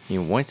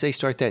once they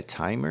start that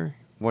timer,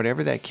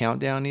 whatever that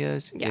countdown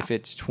is, Yeah. if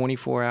it's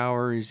 24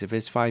 hours, if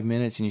it's 5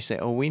 minutes, and you say,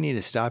 we need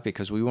to stop it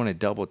because we want to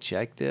double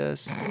check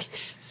this,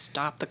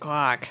 Stop the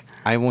clock.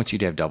 I want you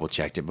to have double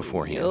checked it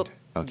beforehand.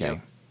 Yep. Okay.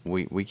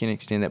 Yep. We can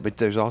extend that, but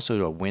there's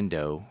also a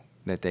window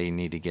that they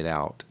need to get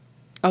out.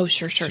 Oh,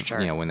 sure.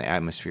 You know, when the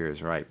atmosphere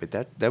is right. But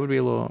that would be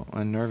a little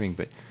unnerving.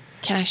 But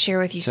Can I share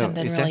with you So,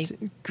 something is really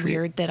that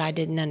weird that I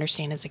didn't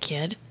understand as a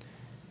kid?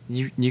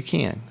 you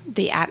can.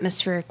 The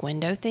atmospheric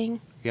window thing,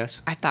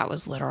 Yes. I thought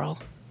was literal.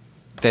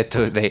 That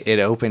it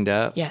opened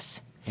up.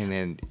 Yes. And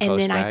then And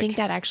closed then back. I think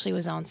that actually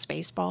was on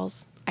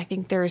Spaceballs. I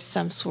think there is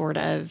some sort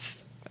of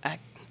a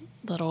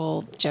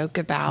little joke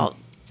about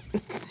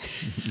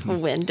a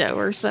window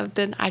or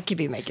something. I could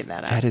be making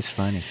that up. That is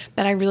funny.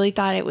 But I really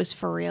thought it was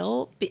for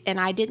real. And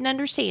I didn't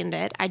understand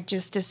it. I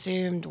just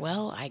assumed,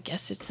 well, I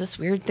guess it's this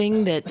weird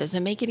thing that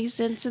doesn't make any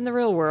sense in the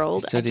real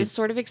world. So I did- just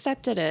sort of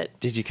accepted it.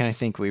 Did you kind of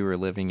think we were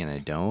living in a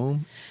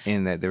dome,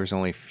 and that there was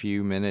only a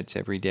few minutes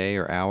every day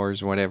or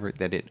hours, whatever,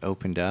 that it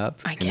opened up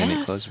I and then it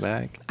guess. closed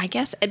back? I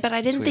guess, but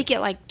I didn't Sweet. think it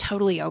like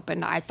totally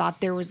opened. I thought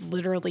there was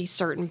literally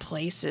certain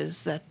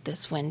places that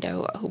this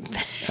window opened.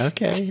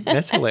 Okay,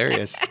 that's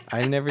hilarious.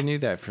 I never knew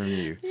that from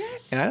you.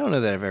 Yes. And I don't know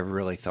that I've ever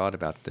really thought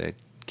about the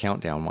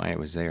countdown why it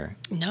was there.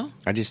 No.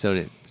 I just thought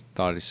it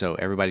so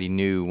everybody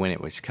knew when it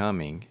was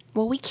coming.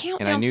 Well, we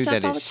count And down I knew stuff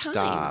that all it the time.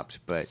 stopped,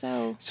 but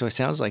so it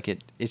sounds like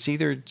it's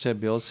either to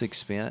build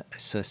suspense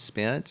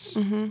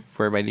Mm-hmm.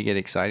 for everybody to get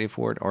excited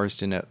for it, or us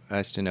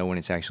to know when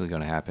it's actually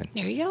going to happen.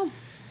 there you go.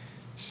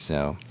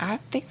 So, I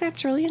think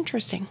that's really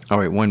interesting. all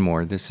right, one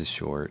more. This is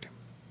short.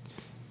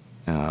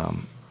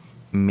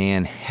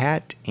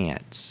 Manhattan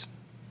ants.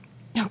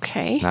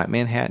 Okay. Not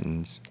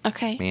Manhattans.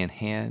 Okay.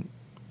 Manhattan.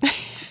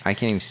 I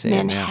can't even say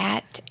it now.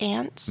 Manhattan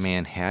ants.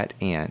 Manhattan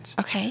ants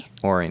Okay.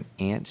 are an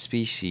ant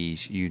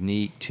species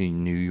unique to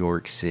New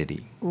York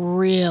City.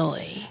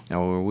 Really?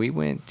 Now, when we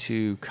went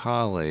to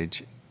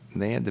college,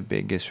 they had the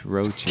biggest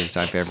roaches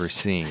I've ever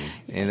seen.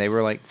 And they Yes.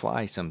 were like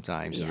flies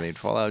sometimes. And they'd Yes.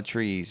 fall out of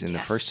trees. And the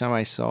Yes. first time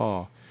I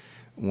saw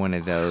one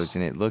of those,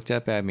 and it looked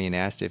up at me and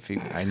asked if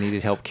I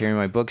needed help carrying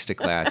my books to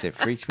class, it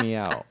freaked me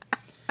out.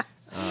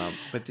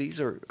 But these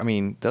are, I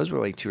mean, those were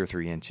like 2 or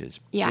 3 inches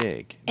Yeah.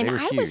 big. And They were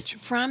I huge. was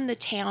from the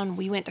town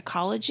we went to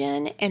college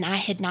in, and I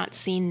had not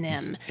seen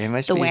them It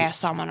must the be- way I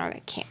saw them on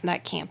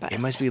that campus.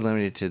 It must be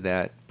limited to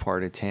that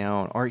part of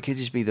town, or it could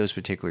just be those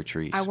particular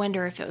trees. I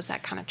wonder if it was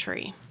that kind of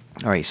tree.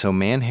 All right, so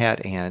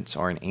Manhattan ants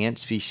are an ant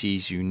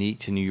species unique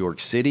to New York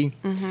City.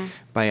 Mm-hmm.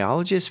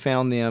 Biologists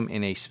found them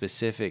in a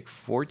specific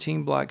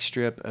 14-block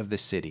strip of the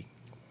city.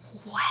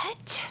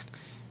 What?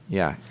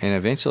 Yeah, and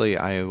eventually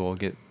I will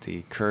get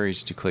the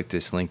courage to click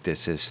this link that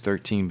says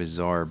 13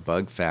 bizarre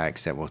bug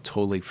facts that will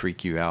totally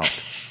freak you out.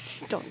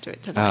 Don't do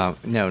it tonight.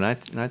 No,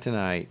 not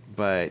tonight,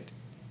 but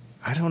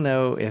I don't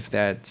know if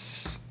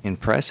that's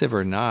impressive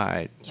or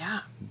not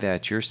Yeah.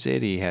 that your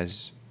city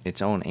has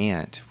its own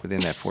ant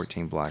within that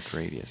 14-block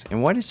radius.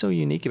 And what is so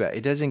unique about it?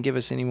 It doesn't give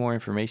us any more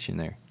information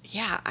there.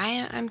 Yeah,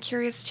 I'm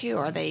curious too.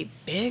 Are they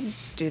big?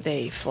 Do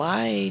they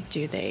fly?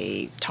 Do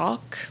they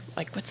talk?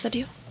 Like, what's the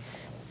deal?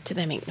 Do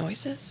they make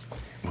noises?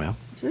 Well,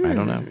 I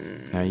don't know.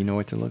 Now you know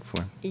what to look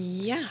for.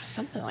 Yeah,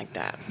 something like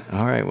that.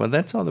 All right. Well,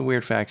 that's all the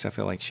weird facts I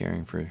feel like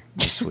sharing for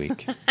this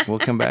week. We'll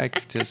come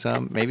back to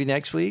some maybe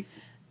next week.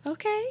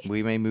 Okay.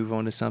 We may move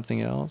on to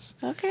something else.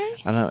 Okay.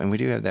 I don't know. And we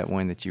do have that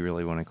one that you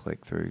really want to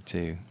click through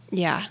too.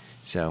 Yeah.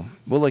 So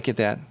we'll look at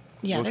that.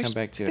 Yeah. We'll there's, come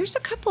back to there's it.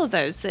 a couple of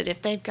those that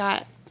if they've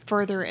got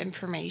further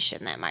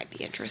information that might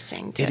be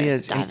interesting to It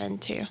is. dive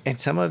into. And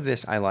some of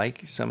this, I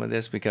like some of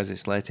this because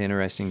it's less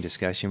interesting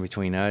discussion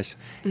between us.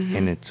 Mm-hmm.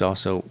 And it's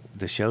also,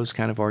 the show's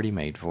kind of already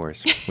made for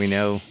us. We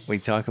know, we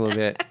talk a little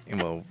bit and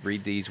we'll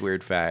read these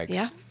weird facts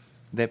Yeah.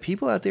 that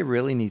people out there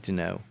really need to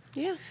know.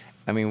 Yeah.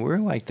 I mean, we're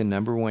like the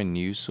 #1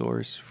 news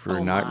source for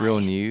Oh not real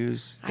my.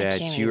 news I that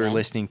can't you are even.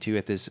 listening to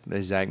at this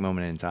exact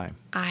moment in time.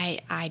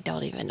 I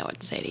don't even know what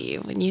to say to you.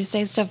 When you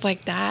say stuff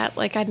like that,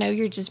 like I know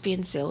you're just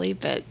being silly,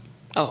 but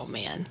oh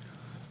man,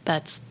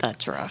 that's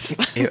rough.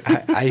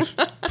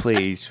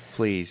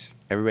 Please,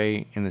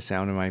 everybody in the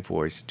sound of my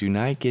voice, do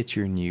not get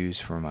your news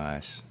from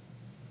us.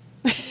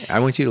 I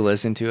want you to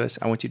listen to us.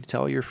 I want you to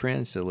tell your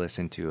friends to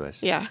listen to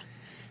us. Yeah.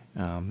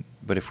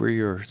 But if we're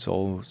your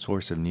sole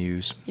source of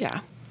news,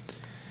 Yeah.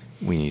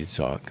 we need to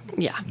talk.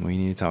 Yeah. We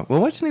need to talk.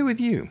 Well, what's new with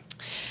you?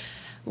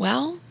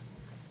 Well,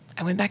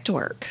 I went back to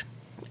work.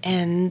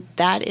 And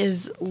that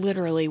is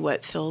literally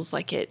what feels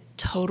like it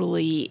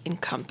totally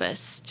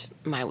encompassed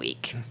my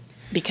week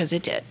because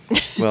it did.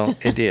 Well,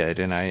 it did,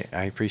 and I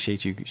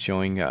appreciate you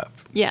showing up.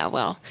 Yeah,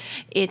 well,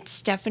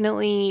 it's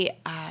definitely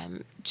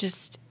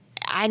just,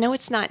 I know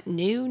it's not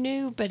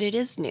new, but it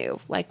is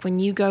new. Like when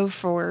you go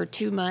for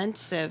 2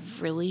 months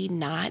of really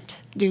not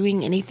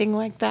doing anything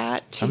like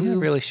that to I'm not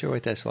really sure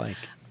what that's like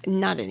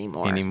not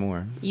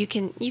anymore. You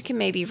can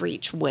maybe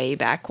reach way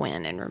back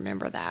when and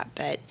remember that,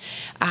 but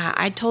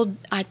I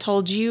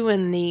told you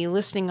and the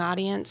listening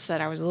audience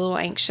that I was a little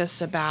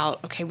anxious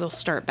about. Okay, we'll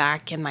start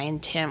back, and my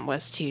intent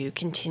was to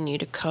continue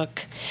to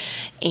cook,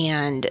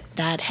 and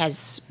that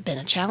has been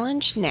a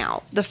challenge.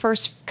 Now, the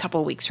first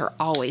couple weeks are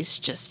always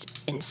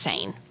just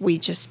insane. We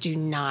just do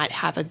not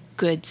have a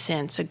good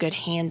sense, a good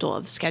handle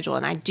of the schedule,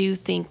 and I do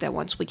think that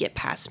once we get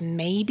past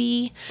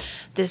maybe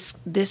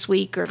this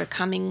week or the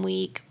coming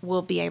week,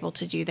 we'll be able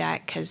to do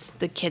that because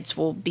the kids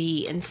will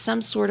be in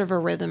some sort of a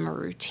rhythm or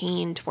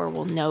routine to where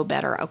we'll know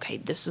better. Okay,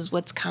 this is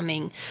what's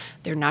coming.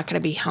 They're not going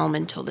to be home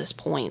until this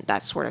point,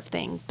 that sort of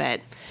thing.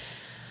 But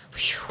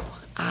whew,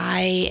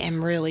 I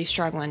am really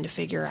struggling to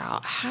figure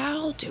out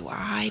how do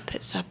I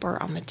put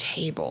supper on the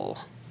table.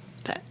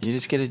 But You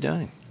just get it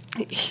done.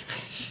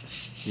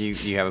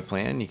 You have a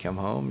plan, you come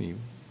home, you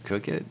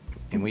cook it,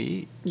 and we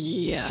eat.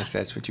 yeah, If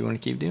that's what you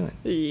want to keep doing,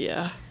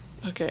 yeah,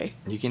 okay,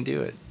 you can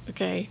do it.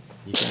 okay.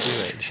 You can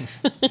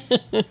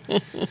do it.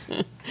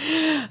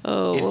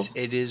 Oh,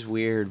 It is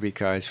weird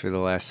because for the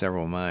last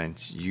several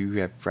months, you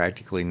have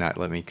practically not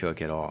let me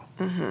cook at all.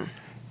 Mm-hmm.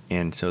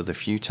 And so the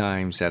few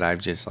times that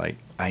I've just like,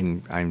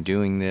 I'm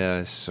doing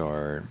this,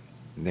 or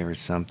there was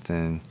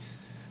something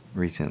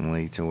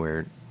recently to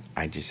where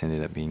I just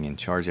ended up being in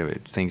charge of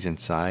it, things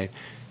inside,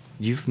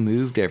 you've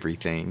moved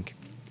everything.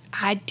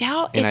 I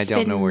doubt And I it's don't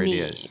been know where it me.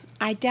 is.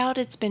 I doubt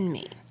it's been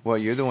me. Well,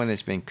 you're the one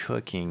that's been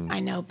cooking. I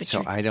know, but so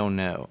you're- I don't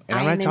know. And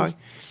I I'm am not talking.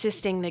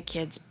 insisting the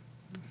kids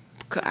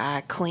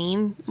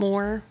clean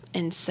more,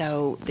 and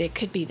so it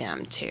could be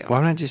them too. Well,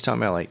 I'm not just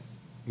talking about like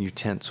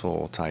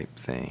utensil type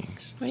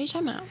things. What are you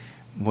talking about?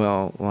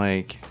 Well,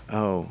 like,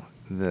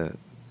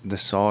 the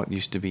salt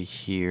used to be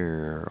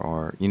here,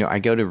 or I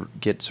go to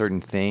get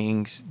certain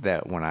things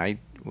that when I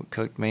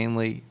cooked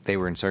mainly, they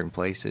were in certain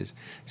places.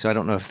 So I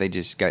don't know if they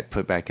just got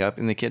put back up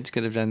and the kids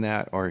could have done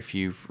that, or if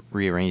you've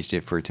rearranged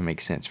it for it to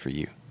make sense for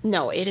you.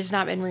 No, it has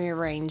not been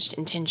rearranged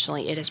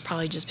intentionally. It has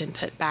probably just been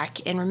put back.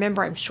 And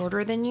remember, I'm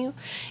shorter than you,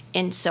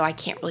 and so I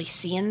can't really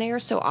see in there.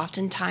 So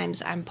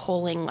oftentimes I'm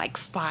pulling like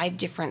 5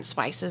 different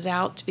spices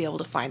out to be able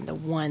to find the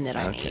one that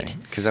I need.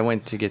 Because I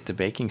went to get the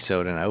baking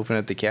soda and I opened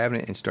up the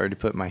cabinet and started to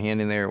put my hand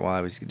in there while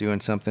I was doing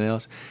something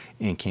else,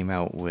 and came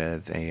out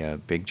with a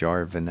big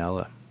jar of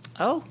vanilla.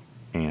 Oh,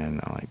 And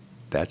I'm like,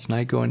 that's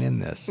not going in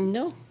this.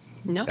 no.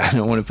 I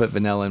don't want to put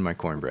vanilla in my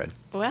cornbread.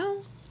 Well,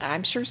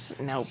 I'm sure.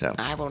 No, So-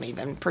 I won't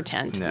even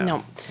pretend. No.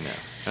 No.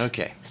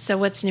 Okay. So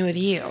what's new with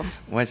you?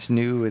 What's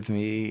new with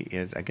me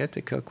is I got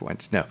to cook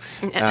once. No.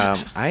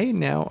 I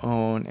now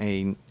own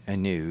a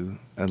new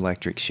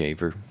electric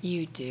shaver.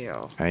 You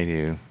do. I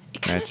do.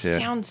 It kind of That's it.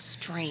 sounds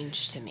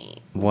strange to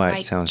me. What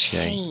like sounds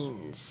strange?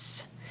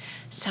 chains.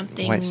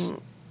 Something. What's-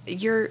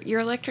 Your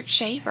electric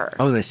shaver.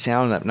 Oh, the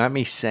sound up. Not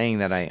me saying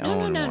that I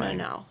own no, one.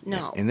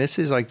 no. And this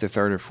is like the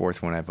third or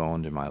fourth one I've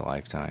owned in my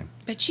lifetime.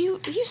 But you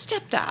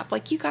stepped up.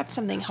 Like you got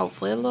something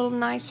hopefully a little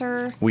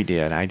nicer. We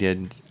did. I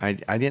did. I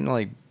didn't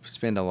like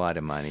spend a lot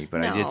of money,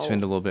 but I did No,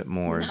 spend a little bit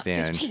more not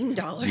than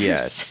 $15.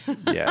 Yes,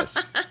 yes,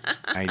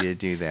 I did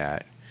do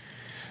that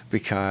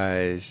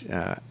because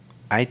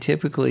I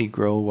typically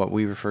grow what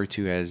we refer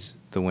to as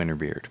the winter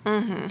beard,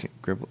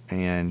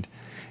 and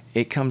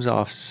it comes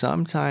off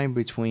sometime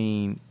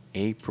between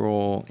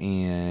April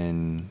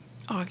and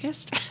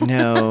August.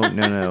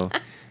 no.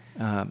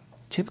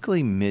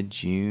 Typically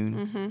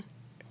mid-June.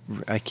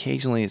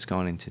 Occasionally, it's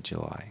gone into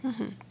July.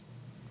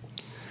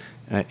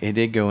 It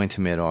did go into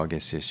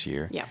mid-August this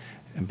year. Yeah.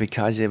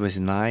 Because it was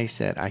nice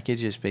that I could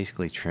just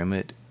basically trim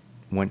it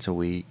once a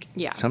week.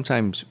 Yeah.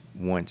 Sometimes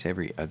once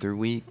every other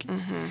week,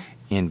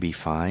 and be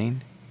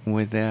fine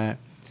with that.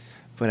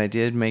 But I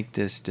did make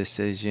this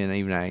decision.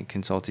 Even I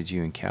consulted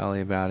you and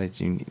Callie about it.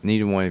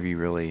 Neither one of you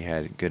really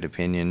had good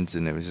opinions,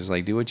 and it was just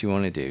like, do what you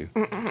want to do,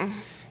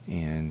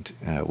 and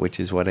which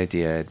is what I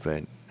did.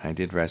 But I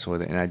did wrestle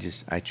with it, and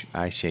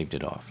I shaved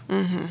it off.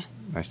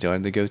 I still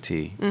have the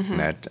goatee, and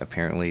that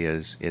apparently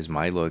is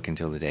my look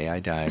until the day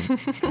I die,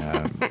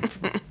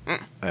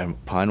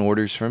 upon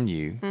orders from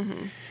you,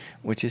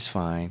 which is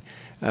fine.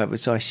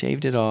 But so I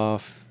shaved it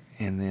off,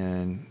 and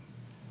then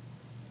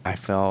I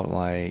felt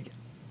like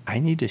I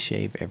need to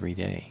shave every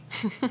day.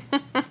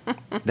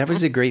 That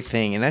was a great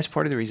thing, and that's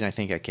part of the reason I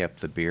think I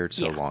kept the beard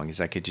so long, is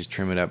I could just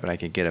trim it up, but I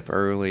could get up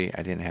early.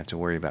 I didn't have to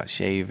worry about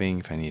shaving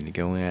if I needed to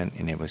go in,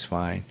 and it was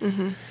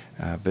fine.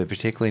 But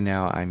particularly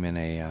now I'm in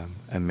a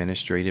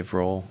administrative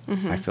role.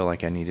 I feel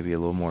like I need to be a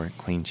little more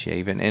clean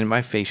shaven, and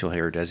my facial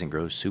hair doesn't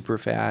grow super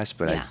fast,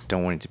 but I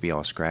don't want it to be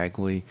all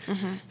scraggly.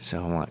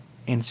 So I'm like,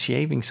 and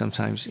shaving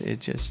sometimes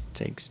it just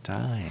takes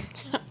time.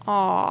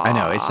 Aw. I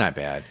know it's not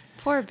bad.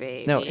 Poor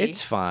baby. No,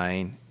 it's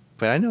fine.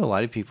 But I know a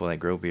lot of people that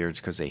grow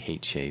beards because they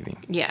hate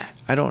shaving. Yeah.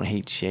 I don't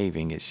hate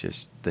shaving. It's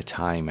just the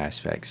time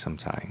aspect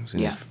sometimes.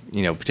 And Yeah.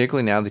 if,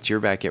 particularly now that you're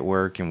back at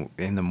work and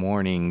in the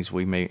mornings,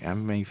 I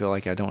may feel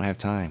like I don't have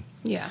time.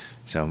 Yeah.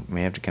 So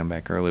may have to come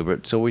back early.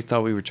 But so we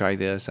thought we would try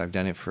this. I've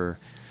done it for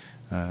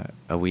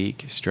a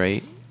week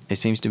straight. It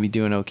seems to be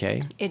doing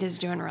okay. It is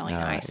doing really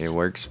nice. It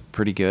works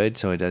pretty good.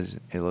 So it does.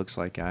 It looks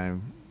like I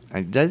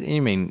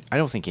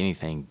don't think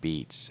anything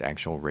beats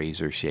actual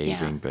razor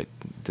shaving, but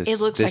this It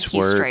looks this like you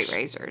works. straight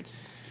razored,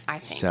 I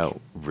think.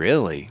 So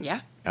really,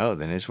 Yeah. Oh,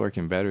 then it's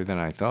working better than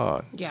I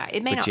thought. Yeah,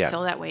 it may But not yeah.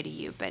 feel that way to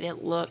you, but it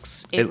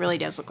really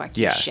does look like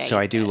you Yeah, shaved so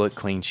I do it. look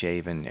clean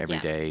shaven every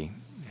Yeah. day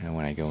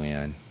when I go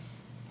in,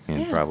 and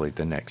Yeah. probably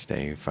the next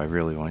day if I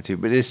really want to.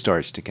 But it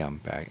starts to come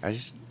back.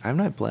 I'm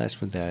not blessed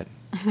with that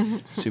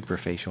super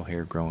facial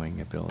hair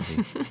growing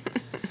ability.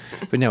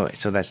 But no,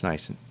 so that's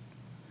nice.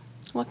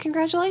 Well,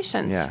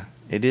 congratulations. Yeah,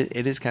 it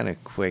is kind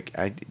of quick.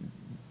 I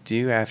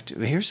do have to.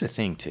 Here's the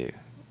thing too.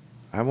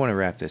 I want to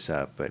wrap this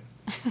up, but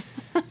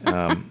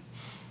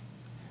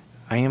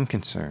I am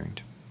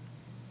concerned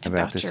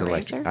about this your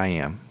electric. razor? I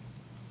am.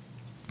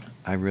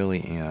 I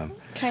really am.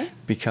 Okay.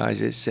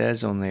 Because it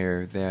says on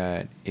there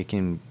that it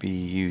can be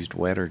used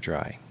wet or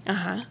dry.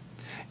 Uh-huh.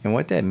 And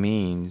what that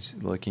means,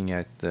 looking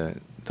at the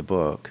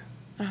book,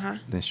 Uh-huh.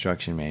 the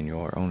instruction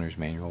manual or owner's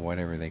manual,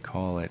 whatever they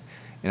call it,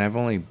 and I've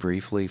only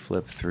briefly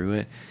flipped through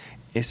it,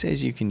 it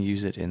says you can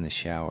use it in the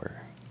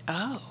shower.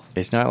 Oh.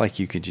 It's not like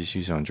you could just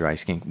use it on dry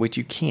skin, which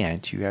you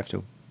can't.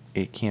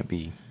 It can't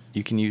be.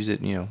 You can use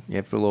it, you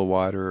have to put a little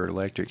water or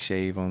electric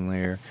shave on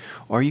there,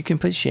 or you can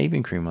put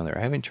shaving cream on there.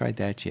 I haven't tried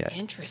that yet.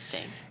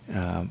 Interesting.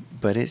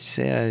 But it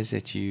says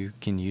that you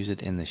can use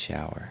it in the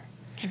shower.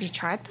 Have you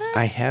tried that?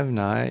 I have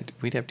not.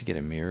 We'd have to get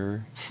a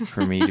mirror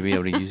for me to be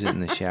able to use it in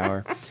the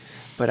shower.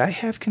 But I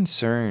have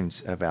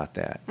concerns about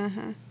that.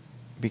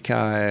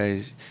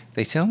 Because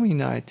they tell me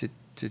not to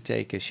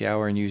take a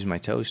shower and use my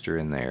toaster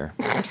in there.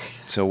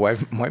 So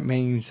what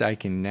means I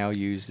can now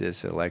use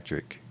this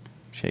electric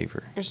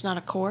shaver? There's not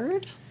a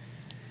cord?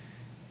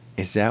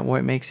 Is that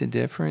what makes it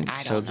different?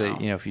 I So don't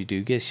that, know. if you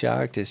do get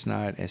shocked, it's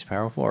not as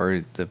powerful,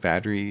 or the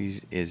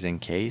battery is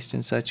encased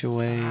in such a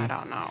way? I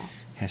don't know.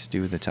 Has to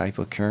do with the type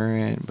of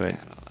current, but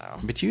I don't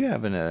know. but you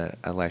have an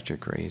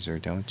electric razor,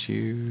 don't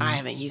you? I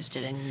haven't used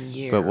it in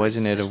years. But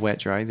wasn't it a wet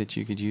dry that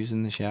you could use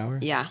in the shower?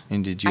 Yeah.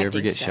 And did you I ever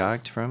think get so.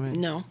 shocked from it?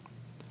 No.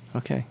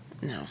 Okay.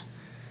 No.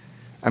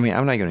 I mean,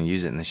 I'm not going to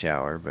use it in the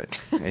shower, but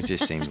it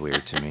just seemed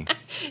weird to me.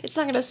 It's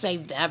not going to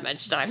save that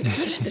much time to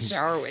put it in the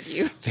shower with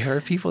you. There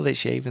are people that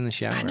shave in the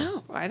shower. I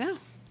know.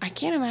 I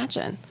can't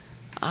imagine.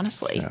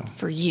 Honestly, So,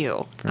 for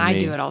you, for I me-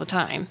 do it all the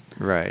time.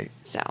 Right.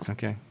 So,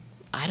 Okay.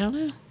 I don't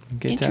know.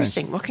 Good times.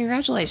 Interesting. Well,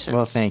 congratulations.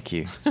 Well, thank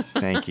you.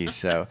 Thank you.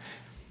 So,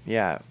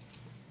 yeah,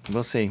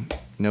 we'll see.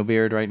 No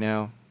beard right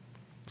now.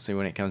 See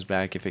when it comes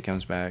back, if it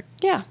comes back.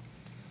 Yeah.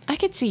 I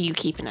could see you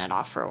keeping it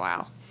off for a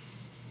while.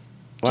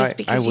 Well, Just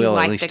because I will you at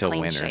like least the till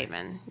clean winter.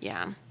 shaven.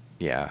 Yeah.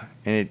 Yeah,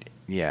 and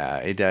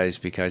it does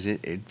because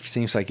it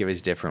seems like it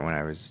was different when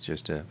I was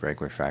just a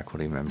regular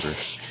faculty member.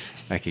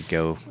 I could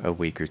go a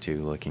week or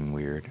two looking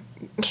weird,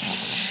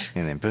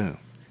 and then boom,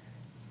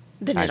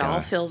 Then I it all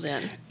know. fills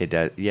in. it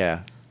does.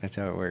 Yeah, that's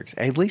how it works.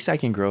 At least I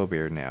can grow a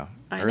beard now.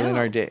 I Early in know.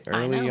 our day, I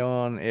early know.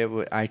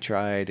 on, I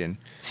tried, and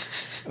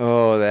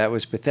oh, that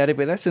was pathetic.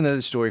 But that's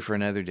another story for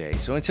another day.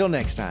 So until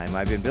next time,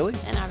 I've been Billy,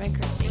 And I've been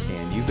Christy.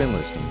 and you've been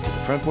listening to the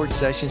Front Porch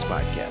Sessions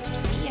podcast.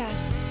 See ya.